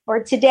tonight?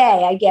 Or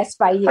today, I guess,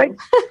 by you.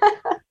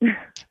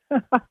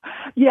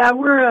 Yeah,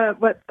 we're,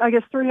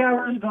 3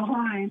 hours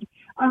behind.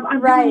 I'm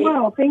right. doing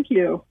well, thank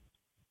you.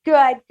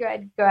 Good.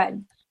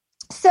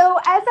 So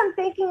as I'm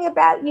thinking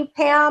about you,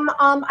 Pam,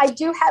 I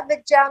do have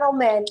a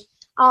gentleman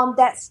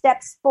that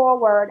steps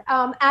forward.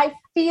 I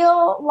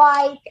feel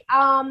like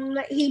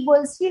he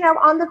was,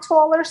 on the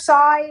taller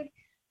side.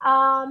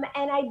 And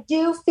I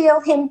do feel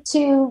him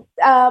to,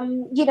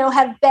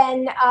 have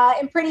been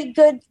in pretty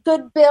good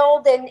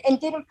build and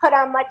didn't put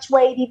on much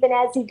weight even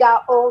as he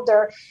got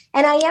older.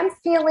 And I am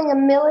feeling a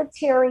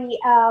military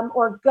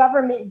or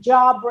government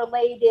job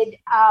related,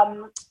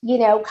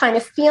 kind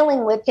of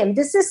feeling with him.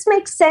 Does this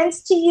make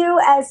sense to you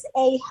as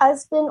a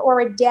husband or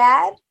a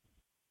dad?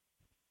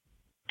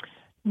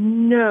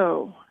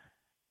 No.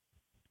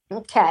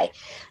 Okay.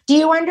 Do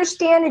you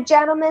understand a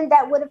gentleman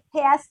that would have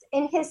passed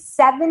in his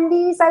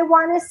 70s, I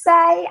want to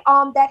say,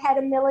 that had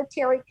a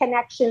military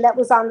connection that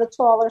was on the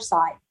taller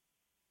side?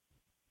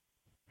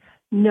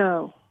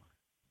 No.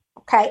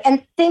 Okay.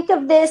 And think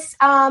of this.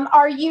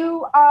 Are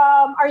you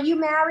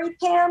married,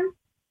 Pam?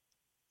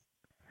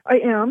 I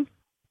am.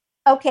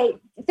 Okay.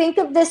 Think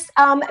of this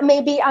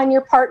maybe on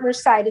your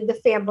partner's side of the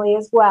family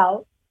as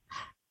well.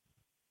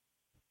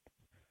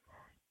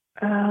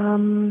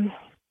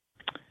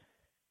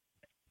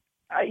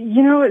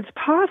 It's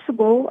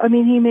possible. I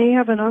mean, he may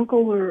have an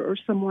uncle or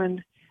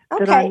someone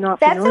that I'm not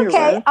familiar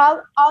with.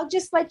 I'll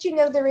just let you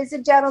know there is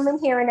a gentleman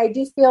here, and I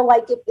do feel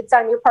like it's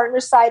on your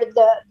partner's side of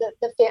the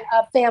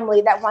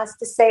family that wants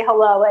to say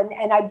hello,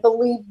 and I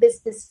believe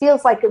this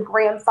feels like a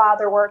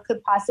grandfather, or it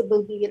could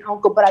possibly be an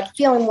uncle, but I'm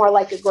feeling more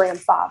like a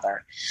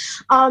grandfather.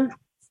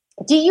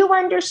 Do you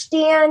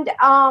understand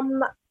a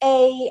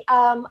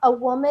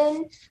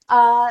woman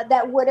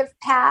that would have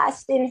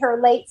passed in her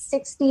late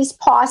 60s,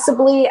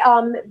 possibly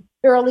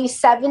early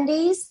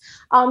 70s?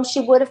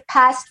 She would have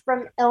passed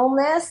from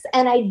illness,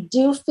 and I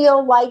do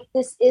feel like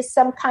this is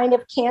some kind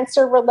of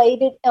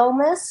cancer-related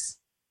illness.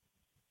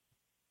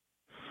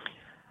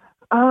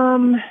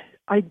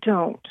 I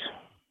don't.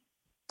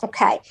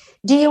 Okay.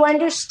 Do you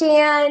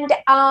understand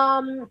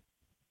a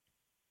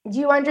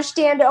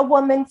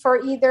woman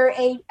for either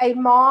a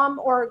mom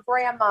or a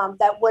grandmom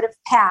that would have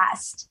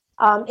passed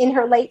in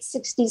her late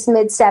 60s,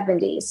 mid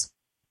 70s?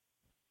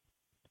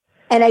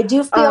 And I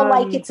do feel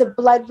like it's a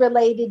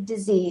blood-related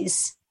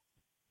disease.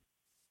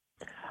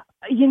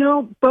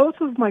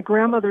 Both of my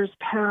grandmothers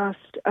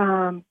passed.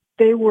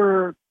 They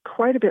were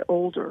quite a bit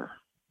older.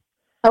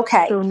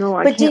 Okay. So, no,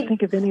 I can't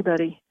think of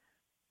anybody.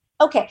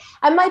 Okay.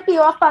 I might be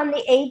off on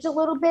the age a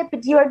little bit,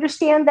 but do you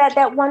understand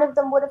that one of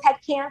them would have had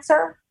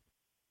cancer?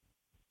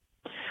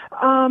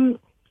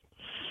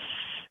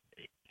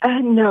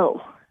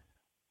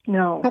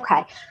 No.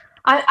 Okay.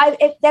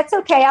 That's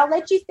okay. I'll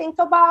let you think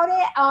about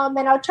it,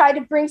 and I'll try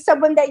to bring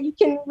someone that you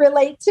can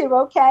relate to,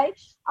 okay?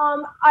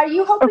 Are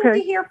you hoping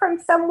to hear from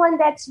someone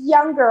that's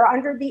younger,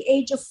 under the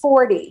age of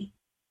 40?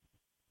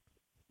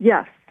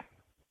 Yes.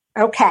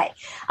 Okay.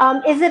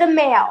 Is it a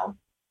male?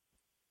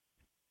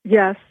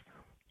 Yes.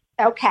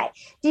 Okay.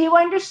 Do you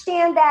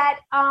understand that,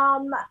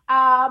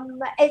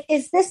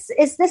 is this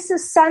a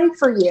son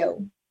for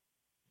you?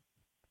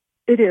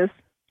 It is.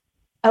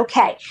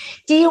 Okay.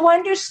 Do you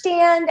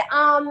understand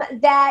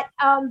that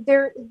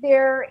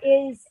there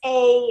is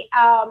a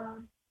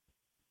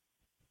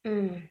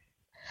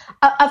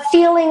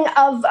feeling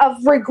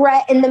of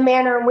regret in the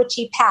manner in which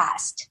he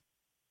passed?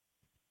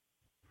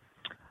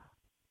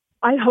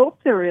 I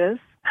hope there is.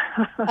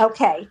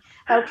 Okay.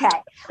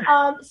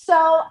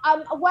 So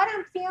what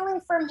I'm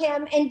feeling from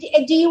him, and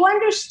do you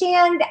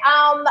understand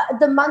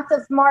the month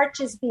of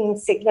March as being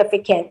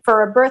significant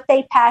for a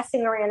birthday,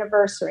 passing, or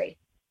anniversary?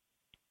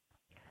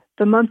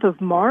 The month of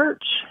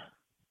March?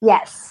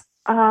 Yes.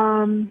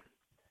 I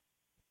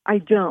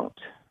don't.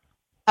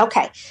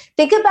 Okay.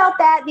 Think about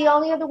that. The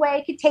only other way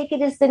I could take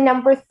it is the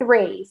number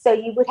 3. So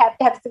you would have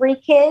to have 3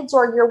 kids,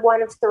 or you're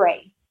one of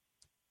 3.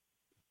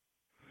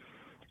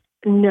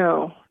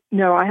 No,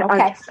 I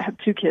have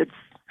 2 kids.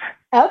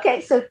 Okay.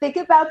 So think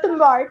about the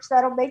March.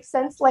 That'll make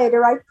sense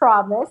later, I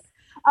promise.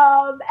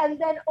 And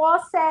then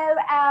also,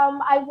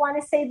 I want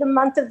to say the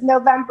month of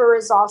November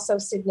is also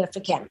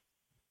significant.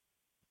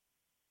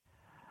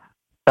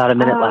 About a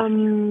minute left.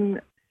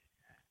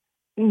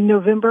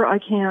 November, I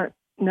can't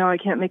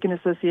make an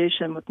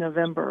association with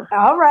November.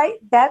 All right,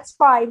 that's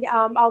fine.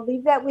 I'll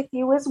leave that with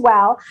you as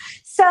well.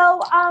 So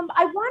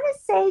I want to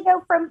say,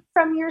 though,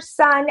 from your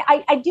son,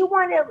 I do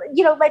want to,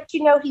 let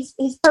you know he's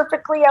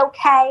perfectly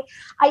okay.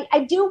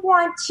 I do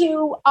want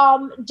to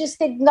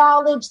just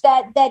acknowledge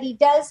that he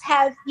does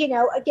have,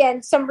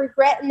 again, some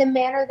regret in the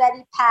manner that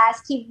he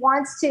passed. He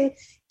wants to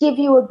give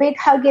you a big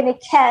hug and a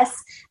kiss.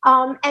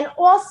 And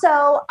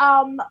also,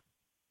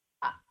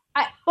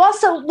 was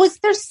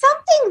there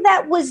something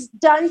that was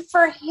done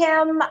for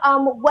him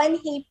when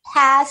he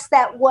passed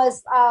that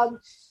was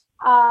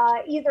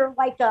either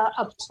like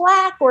a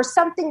plaque or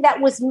something that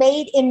was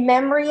made in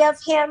memory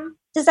of him?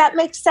 Does that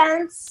make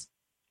sense?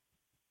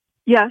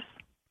 Yes.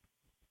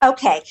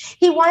 Okay.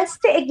 He wants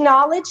to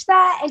acknowledge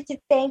that and to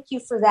thank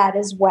you for that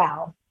as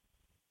well.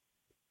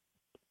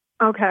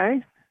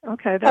 Okay.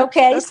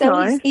 That's so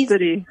nice.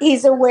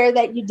 He's aware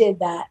that you did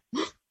that.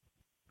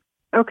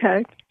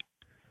 Okay.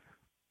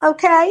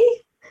 Okay.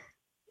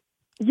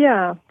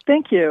 Yeah.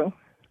 Thank you.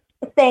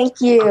 Thank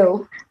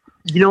you.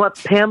 You know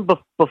what, Pam,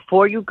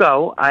 before you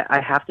go, I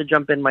have to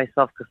jump in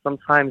myself, because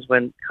sometimes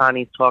when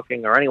Connie's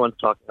talking or anyone's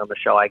talking on the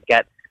show, I'll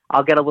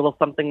get a little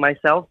something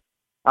myself.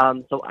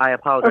 So I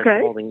apologize for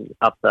holding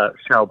up the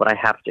show, but I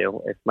have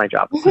to. It's my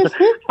job.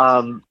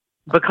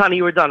 But Connie,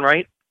 you were done,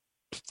 right?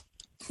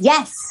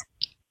 Yes.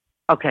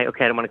 Okay,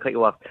 I don't want to cut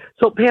you off.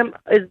 So Pam,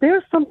 is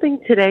there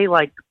something today,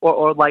 like,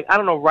 or like, I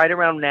don't know, right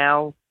around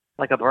now,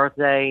 like a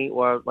birthday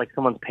or like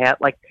someone's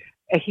like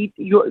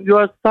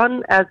your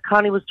son, as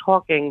Connie was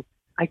talking,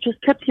 I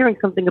just kept hearing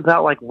something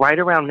about like right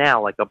around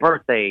now, like a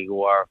birthday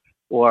or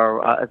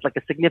it's like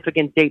a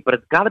significant date, but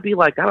it's got to be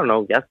like, I don't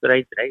know,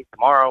 yesterday, today,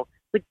 tomorrow,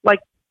 like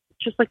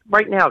just like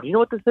right now. Do you know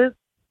what this is?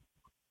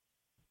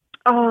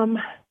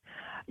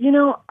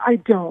 I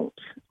don't.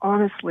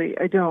 Honestly,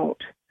 I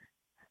don't.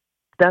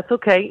 That's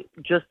okay.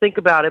 Just think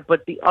about it.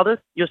 But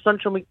your son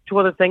showed me 2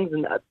 other things,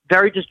 and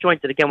very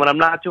disjointed. Again, when I'm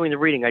not doing the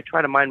reading, I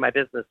try to mind my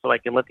business so I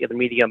can let the other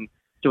medium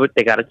do what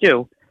they got to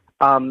do.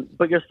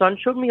 But your son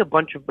showed me a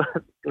bunch of,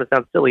 it's going to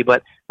sound silly,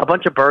 but a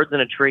bunch of birds in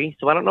a tree.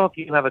 So I don't know if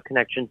you have a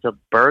connection to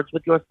birds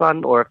with your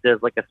son or if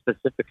there's like a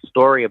specific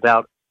story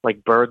about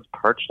like birds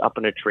perched up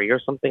in a tree or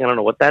something. I don't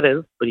know what that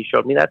is, but he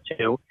showed me that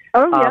too.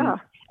 Oh, yeah.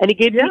 And he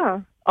gave me,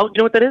 oh, do you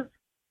know what that is?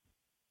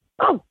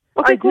 Oh,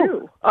 okay,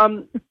 cool.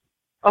 Do.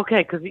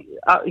 Okay, because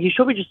he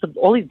showed me just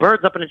all these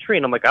birds up in a tree,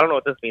 and I'm like, I don't know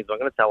what this means, so I'm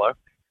going to tell her.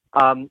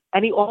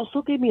 And he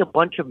also gave me a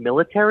bunch of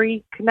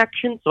military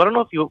connections. So I don't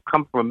know if you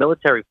come from a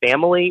military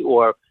family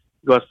or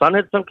your son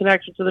had some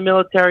connection to the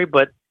military,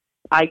 but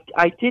I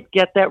did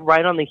get that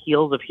right on the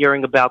heels of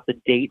hearing about the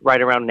date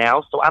right around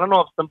now. So I don't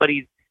know if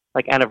somebody's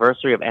like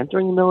anniversary of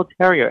entering the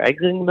military or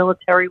exiting the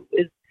military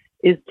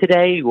is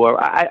today,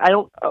 or I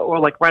don't, or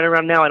like right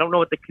around now. I don't know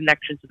what the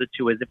connection to the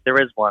two is, if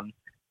there is one.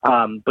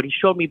 But he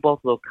showed me both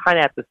of those kind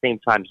of at the same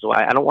time. So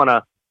I don't want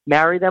to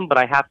marry them, but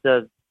I have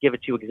to give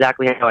it to you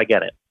exactly how I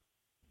get it.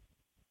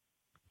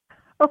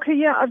 Okay,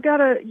 yeah, I've got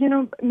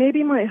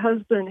maybe my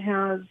husband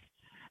has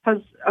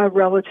a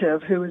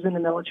relative who was in the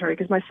military,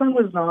 because my son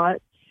was not,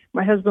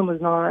 my husband was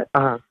not.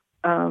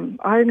 I'm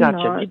gotcha.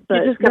 not, but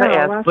you just gotta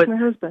I'll ask my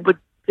husband. But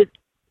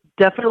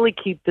definitely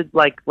keep the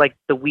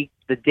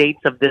the dates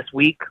of this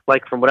week,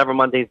 like from whatever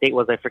Monday's date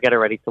was, I forget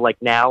already, to like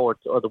now or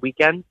the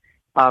weekend.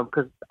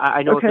 Because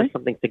I know if there's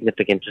something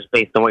significant just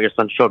based on what your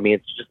son showed me.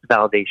 It's just a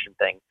validation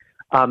thing.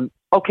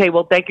 Okay,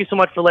 well, thank you so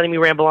much for letting me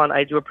ramble on.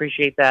 I do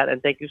appreciate that,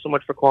 and thank you so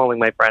much for calling,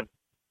 my friend.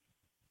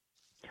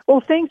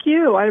 Well, thank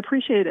you. I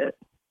appreciate it.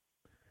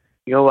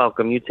 You're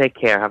welcome. You take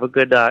care. Have a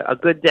good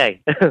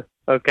day.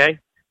 Okay?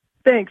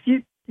 Thanks.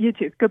 You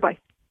too. Goodbye.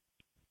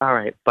 All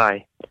right.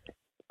 Bye.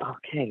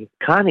 Okay.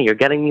 Connie, you're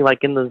getting me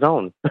like in the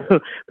zone.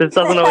 This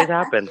doesn't always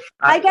happen.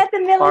 I get the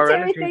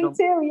military thing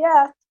too,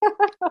 yeah.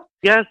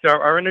 Yes,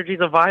 our energies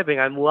are vibing.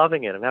 I'm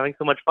loving it. I'm having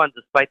so much fun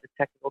despite the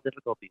technical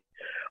difficulties.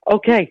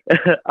 Okay.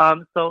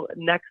 So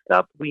next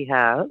up we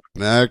have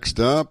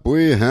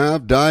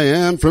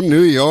Diane from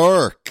New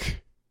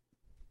York.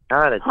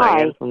 Got it. Hi.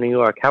 Diane from New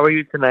York. How are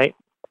you tonight?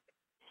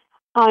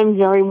 I'm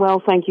very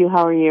well, thank you.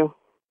 How are you?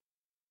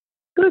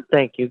 Good,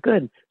 thank you.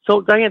 Good.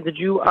 So, Diane, did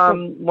you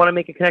want to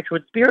make a connection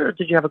with Spirit, or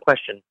did you have a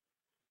question?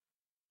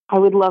 I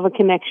would love a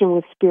connection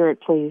with Spirit,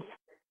 please.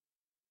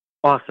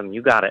 Awesome.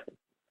 You got it.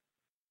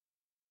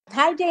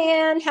 Hi,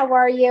 Dan. How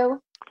are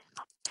you?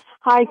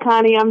 Hi,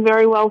 Connie. I'm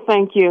very well,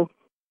 thank you.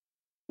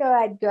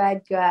 Good.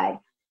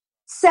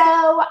 So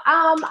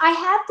I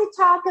have to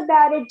talk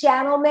about a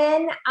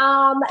gentleman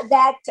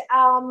that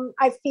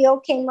I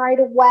feel came right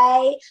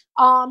away.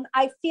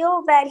 I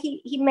feel that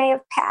he may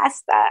have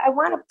passed. I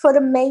want to put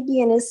him maybe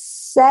in his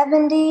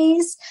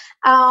 70s.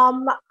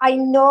 I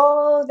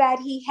know that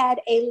he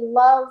had a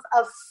love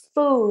of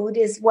food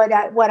is what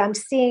I'm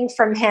seeing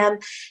from him.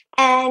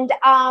 And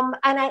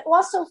I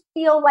also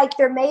feel like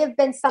there may have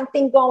been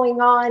something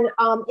going on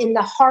in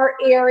the heart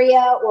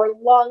area or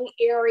lung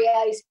area.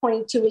 He's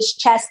pointing to his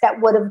chest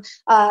that would have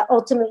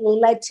ultimately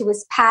led to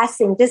his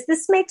passing. Does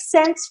this make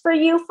sense for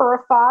you for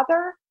a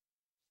father?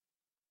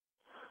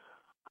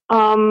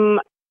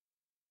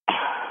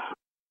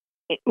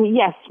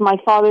 Yes, my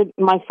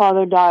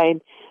father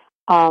died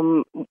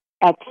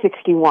at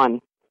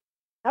 61.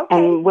 Okay.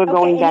 And we're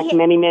going back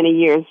many, many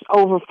years,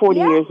 over 40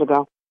 years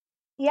ago.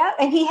 Yeah,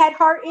 and he had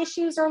heart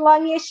issues or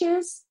lung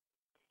issues?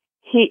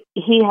 He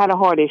had a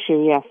heart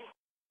issue, yes.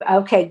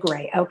 Okay,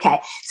 great.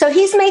 Okay. So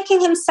he's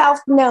making himself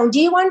known. Do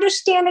you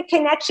understand the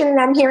connection? And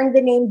I'm hearing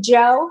the name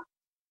Joe.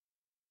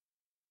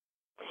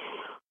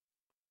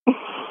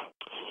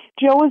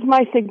 Joe is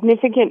my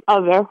significant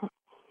other.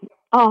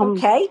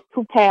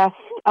 Who passed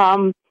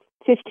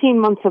 15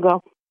 months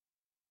ago.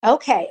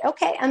 Okay.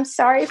 I'm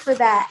sorry for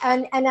that.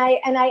 And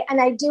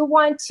I do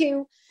want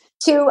to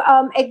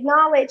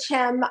acknowledge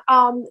him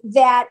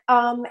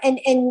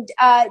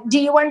do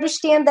you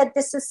understand that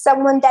this is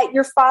someone that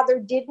your father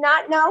did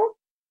not know?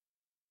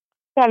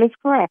 That is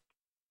correct.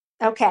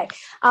 Okay.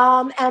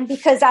 And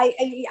because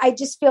I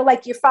just feel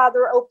like your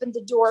father opened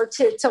the door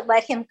to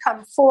let him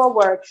come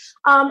forward.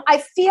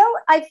 I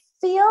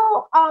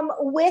feel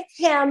with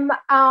him,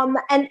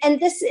 and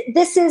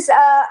this is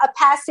a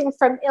passing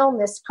from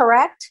illness,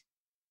 correct?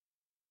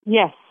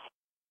 Yes.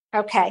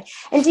 Okay.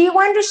 And do you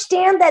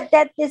understand that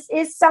this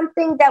is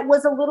something that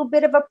was a little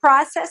bit of a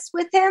process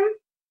with him?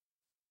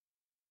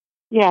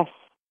 Yes.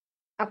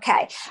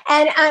 Okay.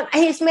 And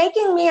he's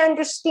making me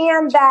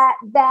understand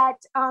that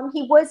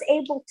he was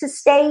able to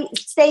stay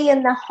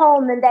in the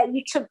home and that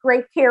you took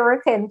great care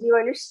of him. Do you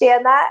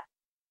understand that?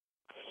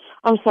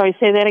 I'm sorry,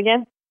 say that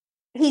again?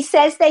 He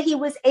says that he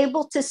was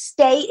able to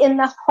stay in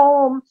the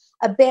home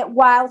a bit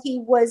while he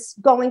was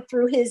going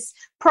through his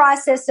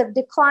process of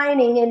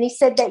declining, and he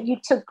said that you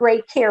took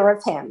great care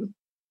of him.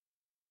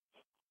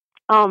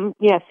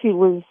 Yes, he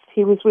was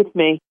with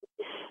me.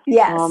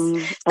 Yes.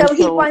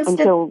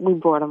 Until we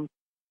brought him.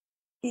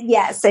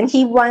 Yes, and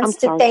he wants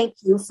to thank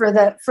you for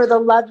the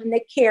love and the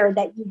care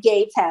that you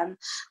gave him.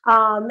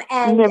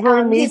 And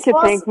never need to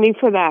thank me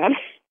for that.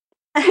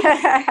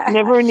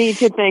 Never need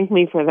to thank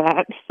me for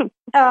that.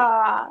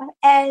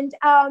 And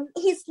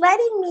he's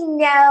letting me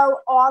know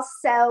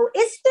also,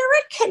 is there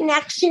a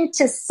connection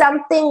to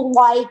something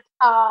like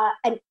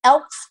an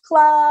Elks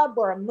Club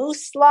or a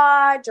Moose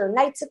Lodge or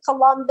Knights of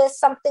Columbus,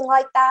 something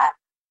like that?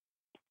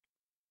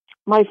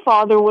 My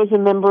father was a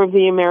member of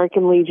the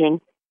American Legion.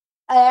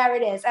 There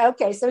it is.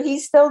 Okay, so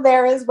he's still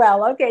there as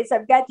well. Okay, so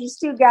I've got these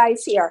two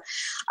guys here.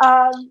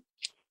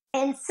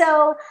 And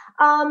so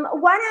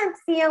what I'm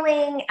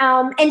feeling,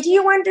 and do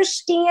you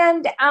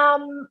understand?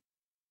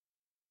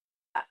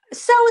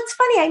 So it's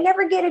funny, I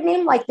never get a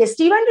name like this.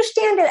 Do you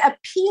understand a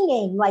P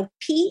name like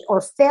Pete or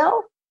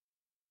Phil?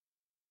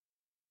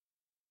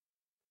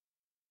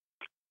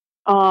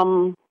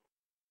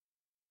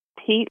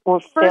 Pete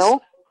or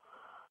Phil?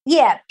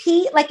 Yeah,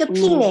 Pete, like a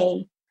P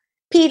name.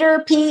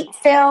 Peter, Pete,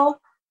 Phil.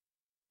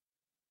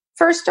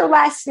 First or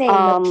last name,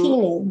 a P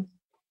name.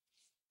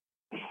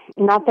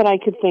 Not that I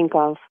could think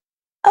of.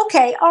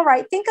 Okay, all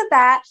right. Think of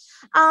that.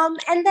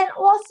 And then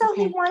also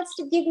he wants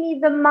to give me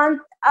the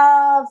month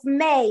of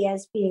May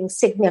as being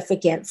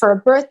significant for a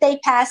birthday,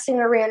 passing,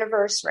 or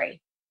anniversary.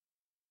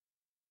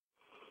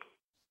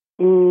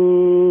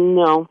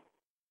 No.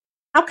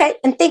 Okay,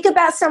 and think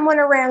about someone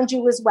around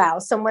you as well,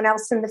 someone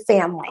else in the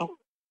family.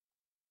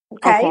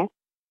 Okay.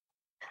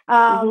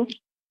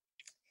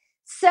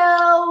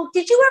 So,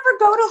 did you ever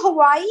go to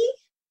Hawaii?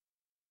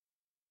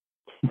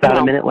 About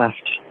a minute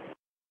left.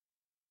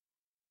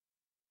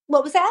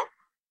 What was that?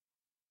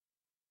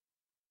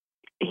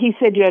 He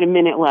said you had a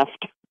minute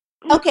left.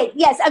 Okay,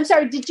 yes. I'm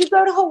sorry. Did you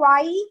go to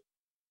Hawaii?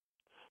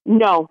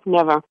 No,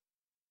 never.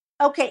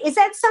 Okay. Is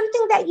that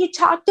something that you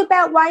talked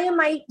about? Why am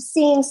I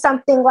seeing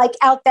something like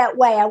out that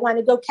way? I want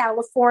to go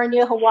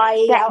California,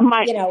 Hawaii.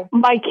 My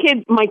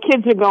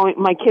kids are going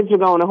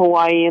to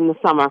Hawaii in the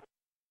summer.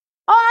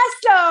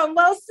 Awesome.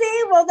 Well,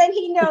 see, then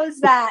he knows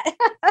that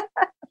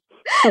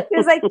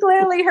because I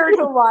clearly heard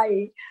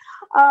Hawaii.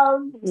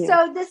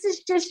 So this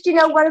is just,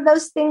 one of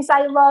those things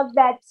I love,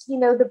 that's,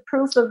 the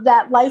proof of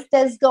that life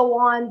does go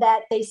on,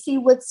 that they see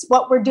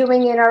what we're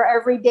doing in our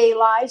everyday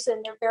lives,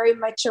 and they're very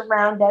much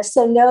around us.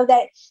 So know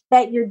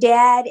that your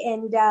dad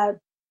and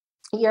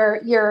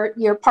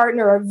your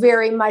partner are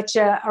very much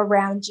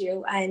around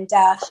you, and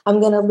I'm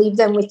going to leave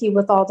them with you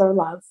with all their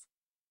love.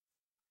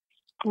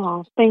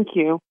 Oh, thank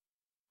you.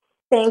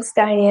 Thanks,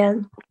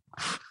 Diane.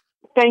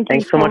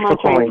 Thanks so much for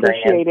calling, I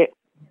appreciate it.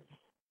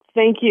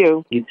 Thank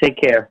you. You take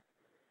care.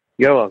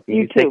 You're welcome.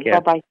 You too. Take care.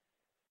 Bye-bye.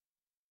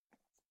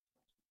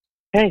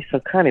 Hey, so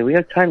Connie, we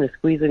have time to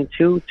squeeze in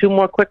two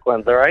more quick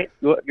ones, all right?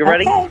 You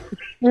ready? Okay.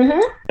 Mm-hmm.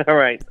 All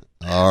right.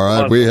 All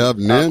right, awesome. We have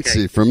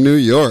Nancy from New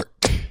York.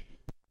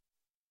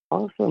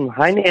 Awesome.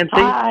 Hi, Nancy.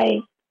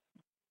 Hi.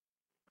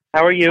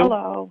 How are you?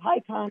 Hello. Hi,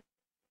 Tom.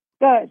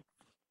 Good.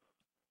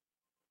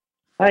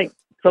 Hi.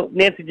 So,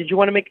 Nancy, did you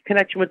want to make a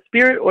connection with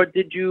Spirit, or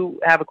did you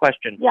have a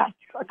question? Yes,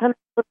 a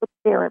connection with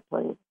Spirit,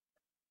 please.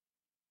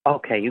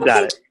 Okay, you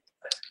got it.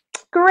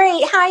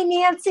 Great. Hi,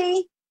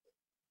 Nancy.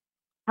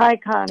 Hi,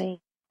 Connie.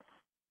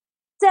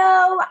 So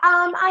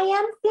I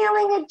am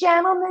feeling a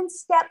gentleman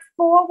step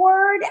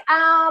forward,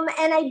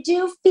 and I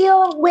do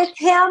feel with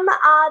him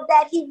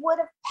that he would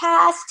have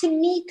passed. To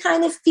me,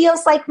 kind of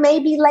feels like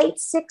maybe late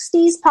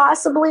 60s,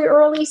 possibly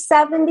early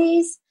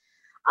 70s.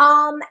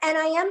 And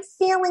I am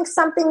feeling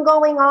something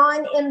going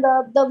on in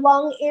the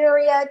lung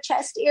area,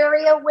 chest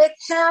area with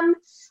him.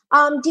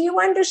 Do you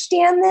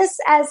understand this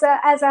as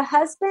a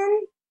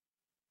husband?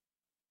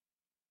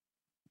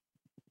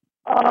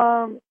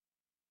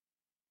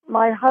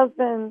 My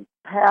husband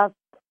passed,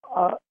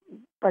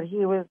 but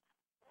he was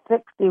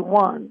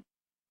 61.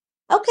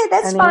 Okay,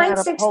 that's fine.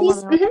 60s.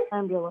 Mm-hmm.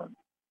 Ambulance.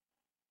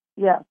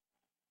 Yes,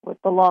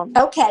 with the lungs.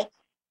 Okay.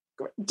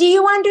 Do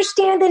you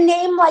understand a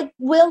name like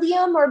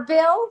William or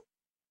Bill?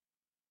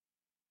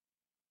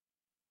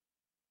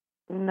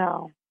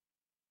 No.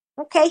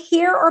 Okay,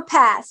 here or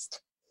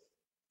past?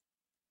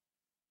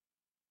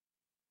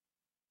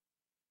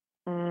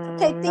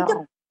 Okay,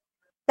 no.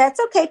 That's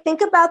okay.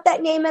 Think about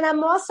that name. And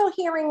I'm also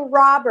hearing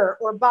Robert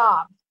or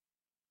Bob.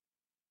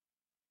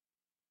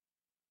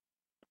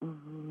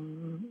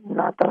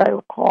 Not that I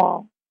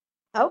recall.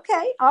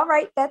 Okay. All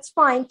right. That's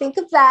fine. Think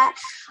of that.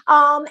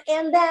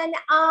 And then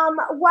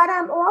what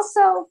I'm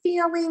also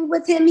feeling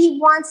with him, he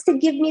wants to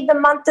give me the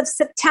month of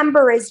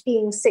September as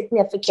being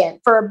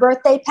significant for a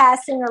birthday,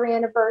 passing, or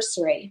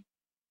anniversary.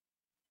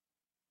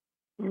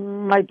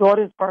 My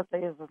daughter's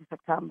birthday is in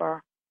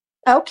September.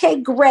 Okay,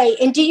 great.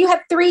 And do you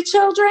have 3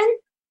 children?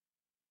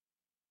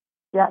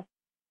 Yes.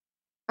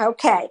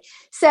 Okay.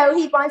 So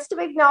he wants to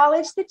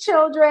acknowledge the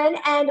children,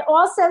 and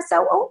also,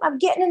 I'm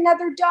getting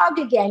another dog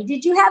again.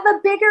 Did you have a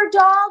bigger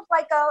dog,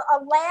 like a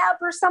lab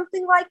or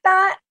something like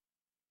that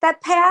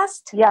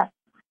passed? Yes.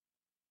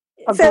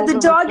 So the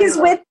dog is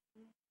with,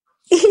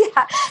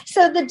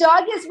 so the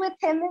dog is with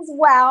him as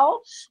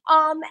well.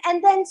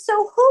 And then, so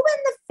who in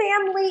the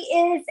family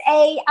is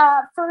a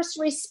first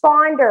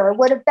responder?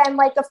 Would have been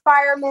like a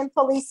fireman,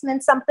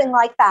 policeman, something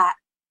like that.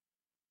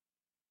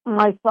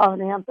 My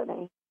son,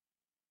 Anthony.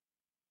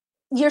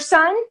 Your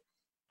son?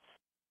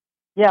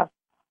 Yes.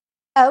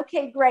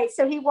 Okay, great.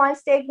 So he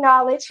wants to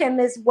acknowledge him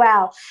as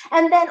well.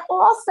 And then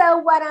also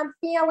what I'm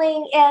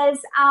feeling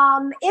is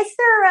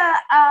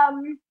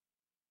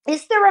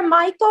there a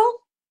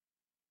Michael?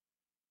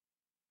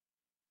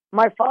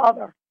 My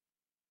father.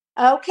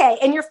 Okay.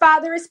 And your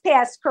father is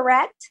passed,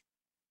 correct?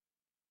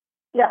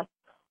 Yes.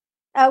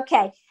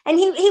 Okay. And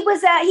he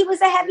was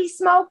a heavy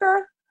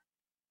smoker?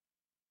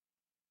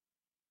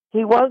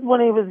 He was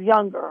when he was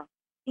younger.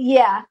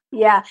 Yeah.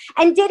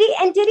 And did he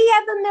have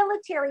a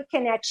military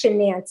connection,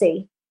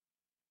 Nancy?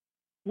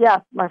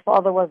 Yes, my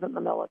father was in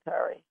the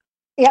military.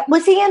 Yeah.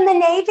 Was he in the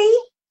Navy?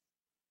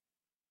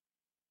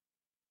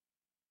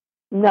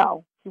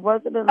 No, he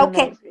wasn't in the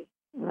Navy.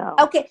 No.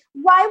 Okay.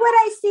 Why would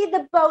I see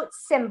the boat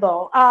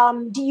symbol?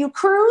 Do you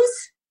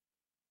cruise?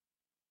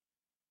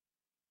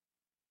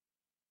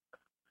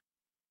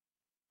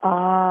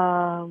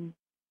 I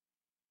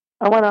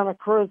went on a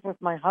cruise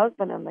with my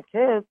husband and the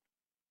kids.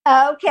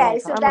 Okay,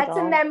 so that's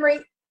a memory.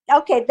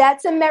 Okay,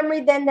 that's a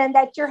memory then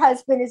that your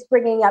husband is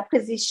bringing up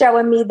because he's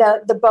showing me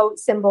the boat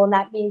symbol, and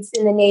that means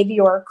in the Navy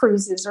or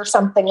cruises or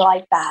something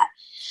like that.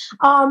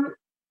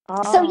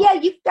 So yeah,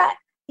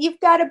 you've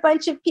got a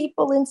bunch of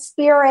people in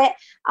spirit.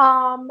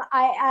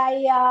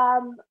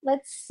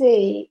 Let's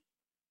see.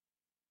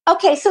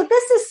 Okay, so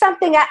this is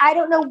something I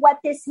don't know what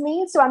this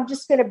means, so I'm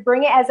just going to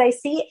bring it as I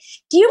see it.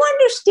 Do you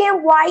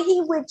understand why he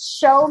would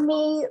show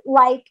me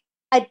like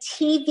a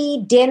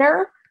TV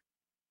dinner?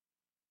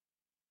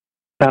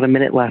 About a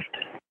minute left.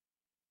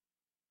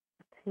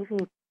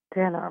 TV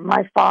dinner.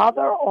 My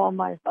father or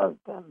my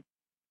husband?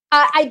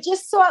 I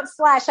just saw it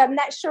flash. I'm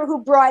not sure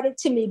who brought it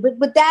to me, but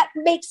would that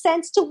make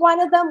sense to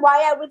one of them?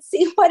 Why I would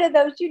see one of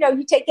those, you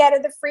take out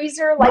of the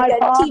freezer like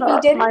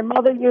TV dinner? My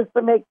mother used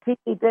to make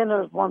TV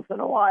dinners once in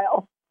a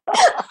while.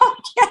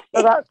 Okay.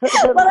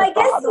 So well, I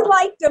guess he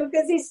liked them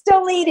because he's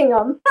still eating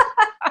them.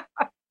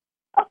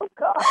 Oh,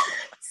 God.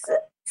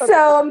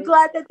 So I'm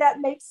glad that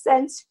makes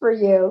sense for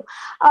you.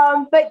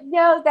 But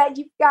know that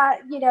you've got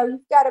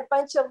a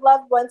bunch of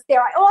loved ones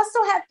there. I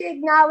also have to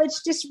acknowledge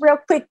just real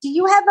quick, do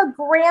you have a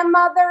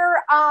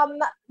grandmother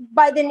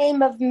by the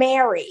name of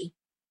Mary?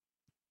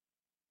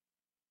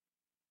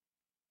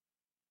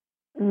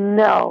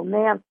 No,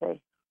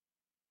 Nancy.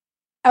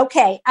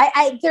 Okay.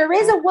 There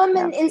is a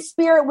woman in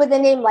spirit with a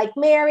name like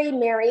Mary,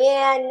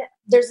 Marianne.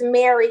 There's a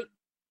Mary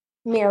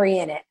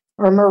in it,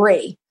 or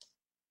Marie.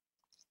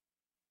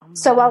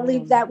 So I'll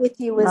leave that with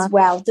you as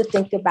well to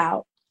think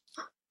about.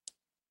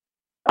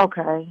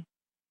 Okay.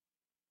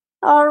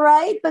 All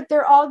right. But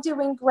they're all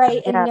doing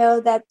great, and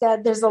know that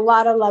there's a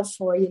lot of love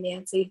for you,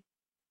 Nancy.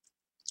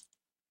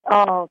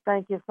 Oh,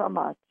 thank you so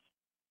much.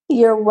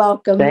 You're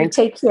welcome. Thanks.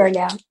 You take care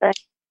now.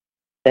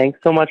 Thanks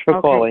so much for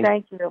calling.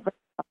 Thank you.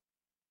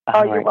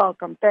 Oh, you're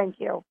welcome. Thank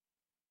you.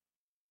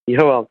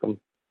 You're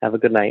welcome. Have a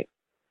good night.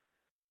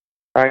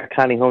 All right,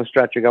 Connie, home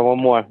stretch. You got one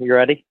more. You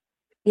ready?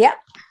 Yep.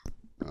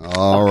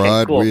 All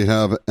right. Cool. We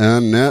have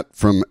Annette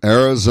from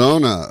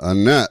Arizona.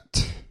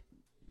 Annette.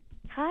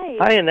 Hi.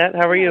 Hi, Annette.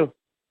 How are you?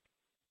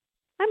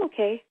 I'm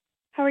okay.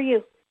 How are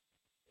you?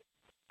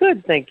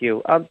 Good, thank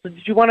you. So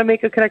did you want to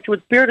make a connection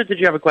with Spirit, or did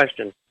you have a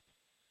question?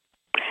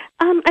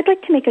 I'd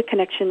like to make a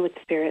connection with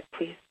Spirit,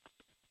 please.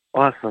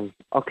 Awesome.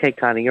 Okay,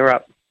 Connie, you're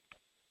up.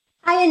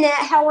 Hi, Annette.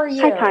 How are you?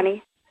 Hi,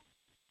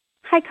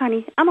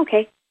 Connie. I'm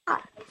okay.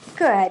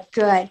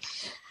 Good.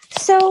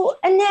 So,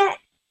 Annette,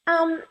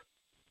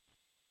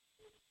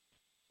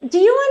 do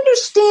you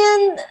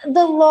understand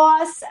the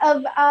loss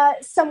of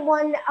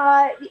someone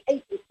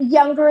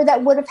younger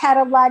that would have had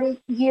a lot of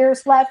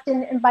years left?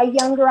 And by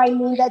younger, I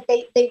mean that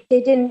they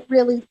didn't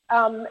really,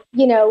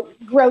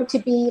 grow to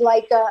be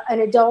like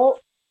an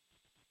adult?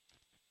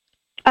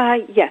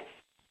 Yes.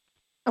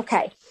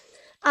 Okay.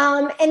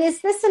 And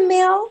is this a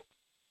male?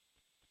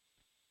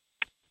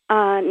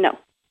 No.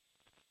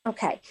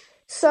 Okay.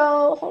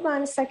 So hold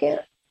on a second.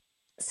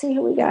 See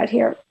who we got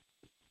here.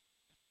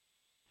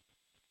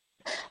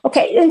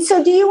 Okay. And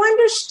so do you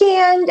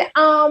understand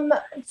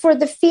for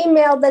the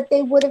female that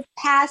they would have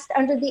passed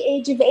under the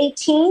age of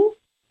 18?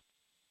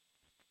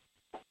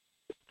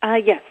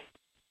 Yes.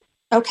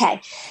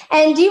 Okay.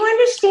 And do you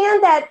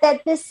understand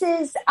that this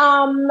is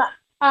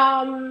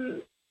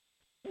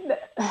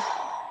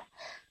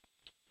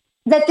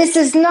that this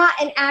is not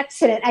an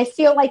accident? I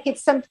feel like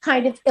it's some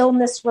kind of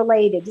illness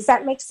related. Does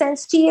that make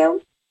sense to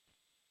you?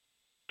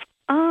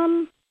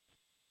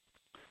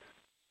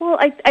 Well,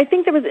 I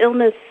think there was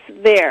illness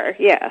there.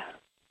 Yeah.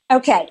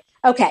 Okay.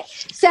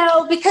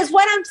 So because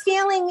what I'm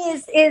feeling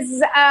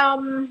is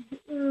I'm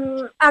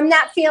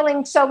not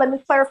feeling, so let me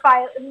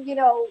clarify,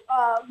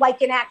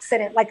 like an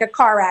accident, like a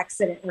car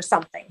accident or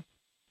something.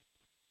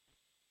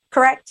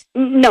 Correct?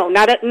 No,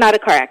 not a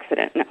car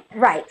accident. No.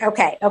 Right.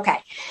 Okay.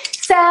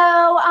 So,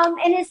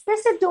 and is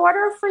this a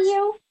daughter for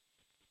you?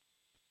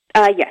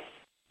 Yes.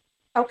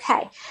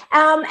 Okay.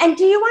 And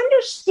do you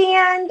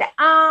understand,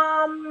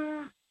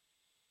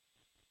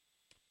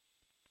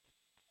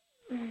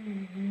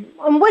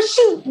 was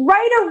she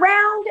right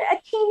around a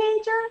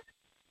teenager?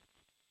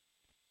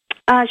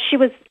 She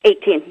was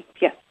 18.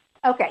 Yes.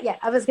 Okay. Yeah.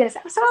 I was going to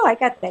say, I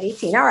got that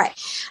 18. All right.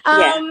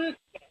 Yeah.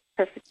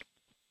 Perfect.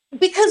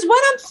 Because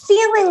what I'm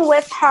feeling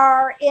with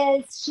her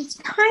is she's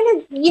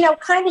kind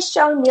of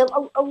showing me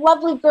a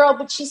lovely girl,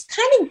 but she's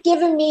kind of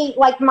giving me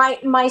like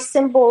my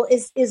symbol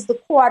is the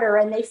quarter,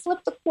 and they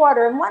flip the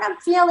quarter. And what I'm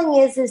feeling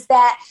is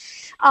that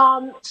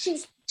she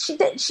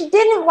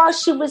didn't, while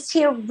she was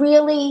here,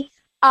 really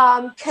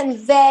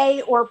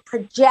convey or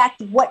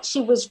project what she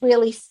was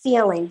really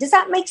feeling. Does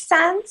that make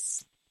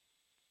sense?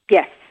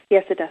 Yes.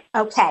 Yes, it does.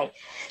 Okay.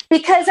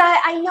 Because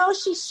I know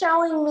she's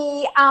showing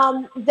me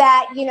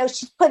that,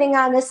 she's putting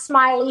on a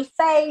smiley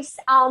face,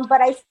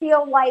 but I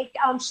feel like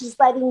she's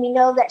letting me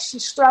know that she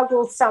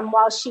struggled some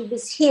while she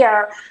was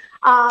here.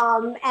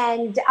 But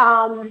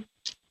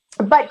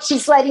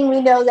she's letting me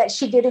know that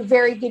she did a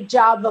very good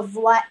job of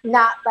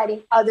not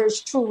letting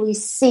others truly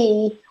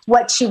see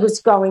what she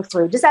was going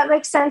through. Does that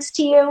make sense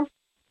to you?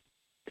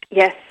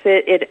 Yes,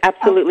 it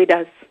absolutely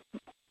does.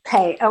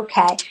 Okay.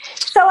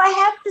 So I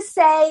have to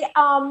say,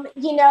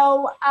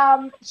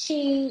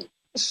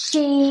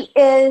 she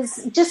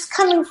is just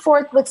coming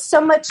forth with so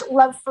much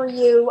love for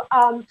you.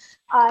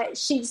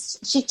 She's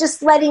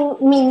just letting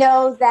me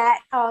know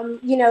that,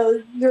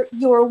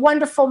 you're a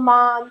wonderful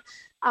mom,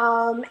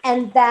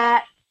 and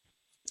that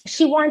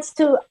she wants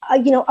to,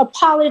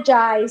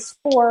 apologize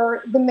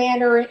for the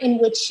manner in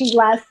which she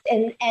left,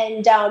 and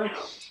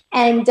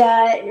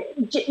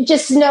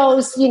just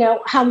knows,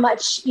 how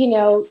much,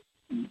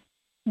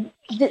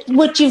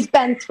 what you've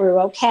been through,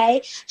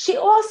 okay? She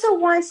also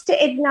wants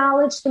to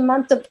acknowledge the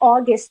month of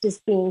August as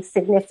being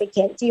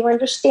significant. Do you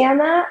understand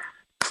that?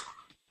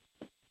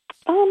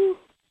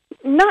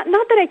 Not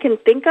that I can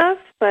think of,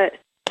 but...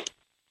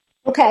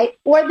 Okay,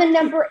 or the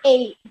number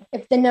 8,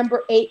 if the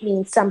number 8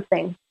 means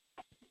something.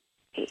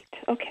 8,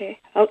 okay.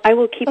 I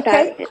will keep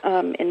that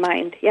in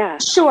mind, yeah.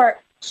 Sure.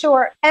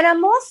 And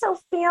I'm also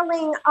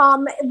feeling,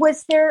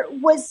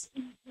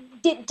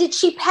 did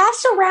she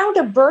pass around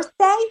a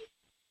birthday?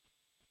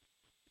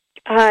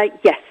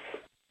 Yes,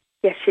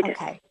 she did.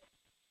 Okay,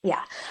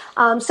 yeah.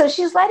 So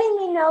she's letting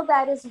me know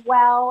that as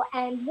well.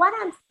 And what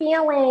I'm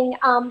feeling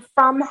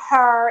from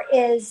her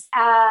is,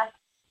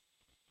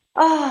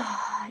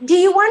 do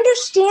you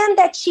understand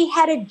that she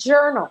had a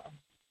journal?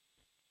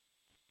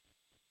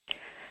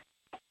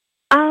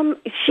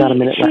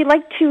 She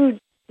liked to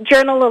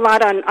journal a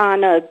lot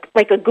on a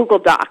Google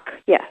Doc.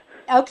 Yeah.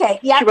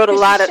 Okay. Yeah. She wrote a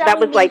lot of that.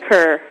 Was like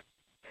her.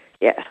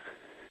 Yeah.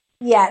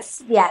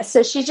 Yes.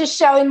 So she's just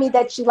showing me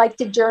that she liked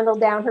to journal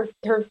down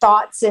her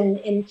thoughts and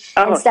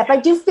stuff. I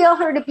do feel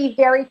her to be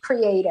very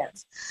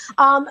creative.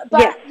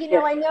 But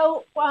I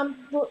know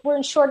we're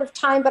in short of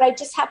time, but I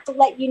just have to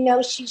let you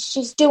know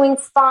she's doing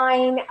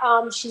fine.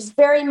 She's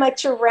very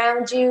much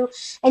around you,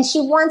 and she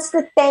wants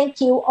to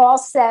thank you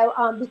also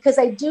because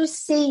I do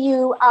see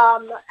you.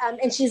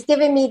 And she's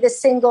giving me the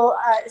symbol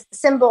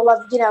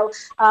of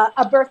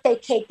a birthday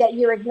cake that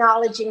you're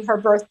acknowledging her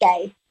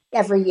birthday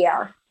every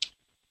year.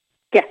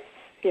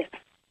 Yeah.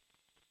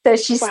 So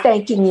she's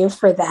thanking you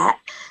for that.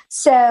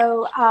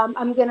 So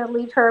I'm going to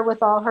leave her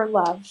with all her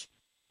love.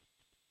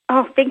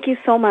 Oh, thank you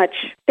so much.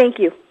 Thank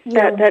you.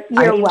 That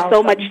means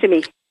so much to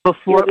me.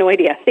 You have no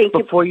idea. Thank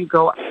you. Before you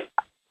go,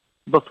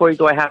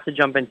 I have to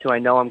jump into. I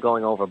know I'm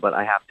going over, but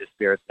I have to.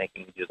 Spirit's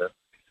making me do this.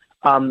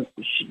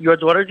 Your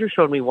daughter just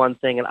showed me one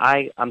thing, and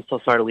I'm so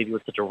sorry to leave you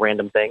with such a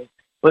random thing.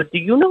 But do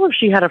you know if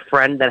she had a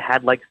friend that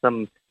had like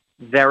some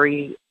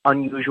very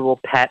unusual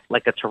pet,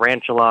 like a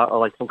tarantula or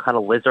like some kind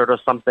of lizard or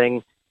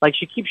something? Like,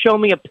 she keeps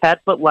showing me a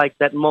pet, but like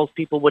that most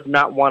people would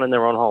not want in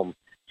their own home. Do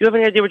you have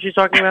any idea what she's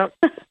talking about?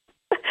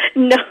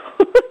 No,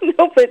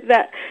 but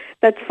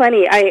that's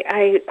funny.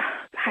 I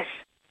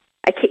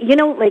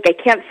can't, I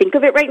can't think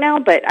of it right now,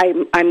 but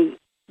I'm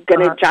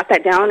gonna jot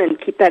that down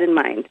and keep that in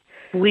mind.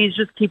 Please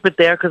just keep it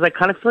there, because I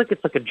kind of feel like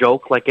it's like a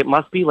joke. Like, it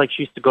must be like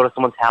she used to go to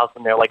someone's house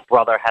and their like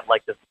brother had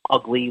like this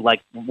ugly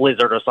like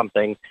lizard or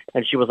something,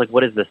 and she was like,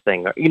 "What is this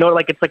thing?" Or,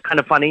 like it's like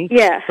kind of funny.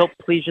 Yeah. So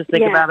please just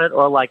think about it,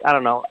 or like, I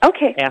don't know.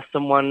 Okay. Ask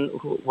someone,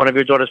 one of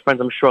your daughter's friends.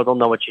 I'm sure they'll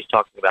know what she's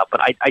talking about.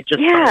 But I just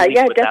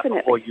definitely. that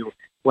before you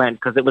went,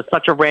 because it was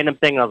such a random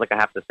thing. And I was like, I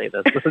have to say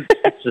this.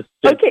 It's just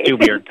too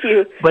weird. Thank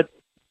you. But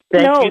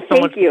thank you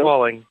so much for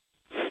calling.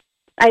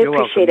 You're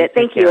appreciate it.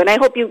 Thank you. And I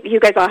hope you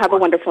guys all have a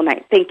wonderful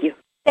night. Thank you.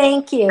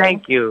 Thank you.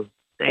 Thank you.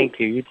 Thank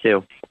you. You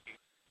too.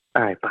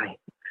 All right, bye.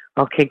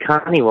 Okay,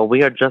 Connie, well,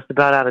 we are just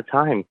about out of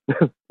time.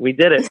 We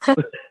did it.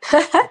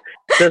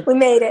 We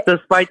made it.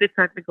 Despite the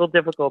technical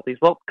difficulties.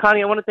 Well,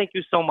 Connie, I want to thank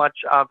you so much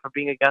for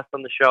being a guest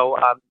on the show.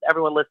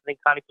 Everyone listening,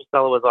 Connie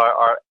Fusella was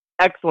our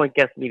excellent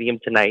guest medium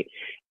tonight.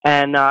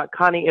 And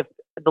Connie, if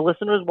the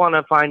listeners want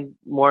to find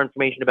more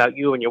information about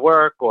you and your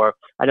work, or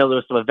I know there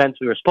were some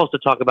events we were supposed to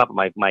talk about,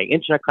 but my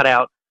internet cut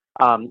out,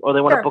 or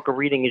they want to book a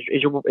reading,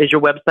 is your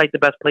website the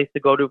best place to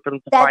go to for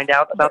them to find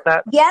out about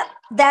that? Yep,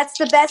 that's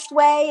the best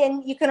way.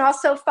 And you can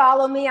also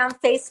follow me on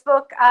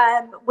Facebook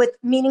with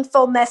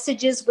Meaningful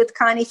Messages with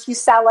Connie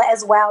Fusella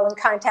as well, and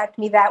contact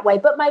me that way.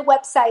 But my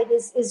website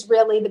is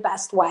really the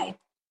best way.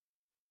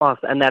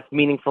 Awesome. And that's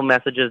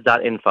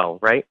meaningfulmessages.info,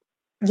 right?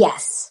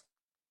 Yes.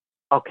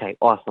 Okay,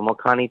 awesome. Well,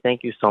 Connie,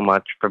 thank you so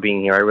much for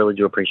being here. I really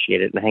do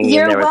appreciate it and hanging in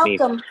You're there welcome.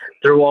 with me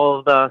through all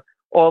of the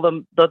all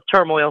the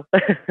turmoil My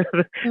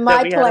that we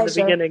had in the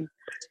pleasure. beginning.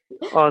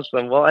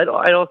 Awesome. Well,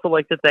 I'd also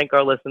like to thank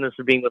our listeners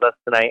for being with us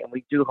tonight, and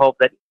we do hope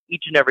that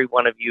each and every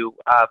one of you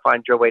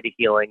find your way to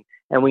healing.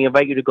 And we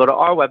invite you to go to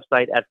our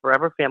website at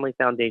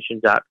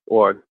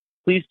foreverfamilyfoundation.org.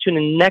 Please tune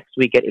in next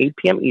week at 8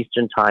 p.m.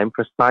 Eastern Time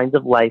for Signs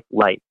of Life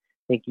Light.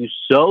 Thank you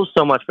so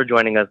much for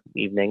joining us this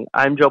evening.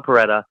 I'm Joe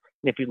Perretta,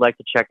 and if you'd like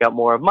to check out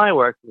more of my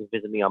work, you can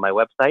visit me on my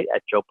website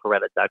at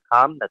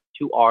joeperretta.com. That's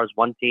 2 R's,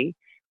 1 T,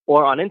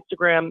 or on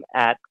Instagram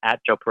at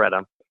Joe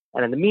Perretta.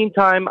 And in the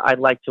meantime, I'd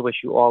like to wish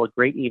you all a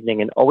great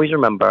evening, and always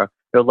remember,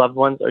 your loved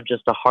ones are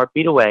just a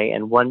heartbeat away,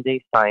 and one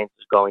day science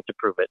is going to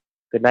prove it.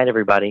 Good night,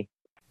 everybody.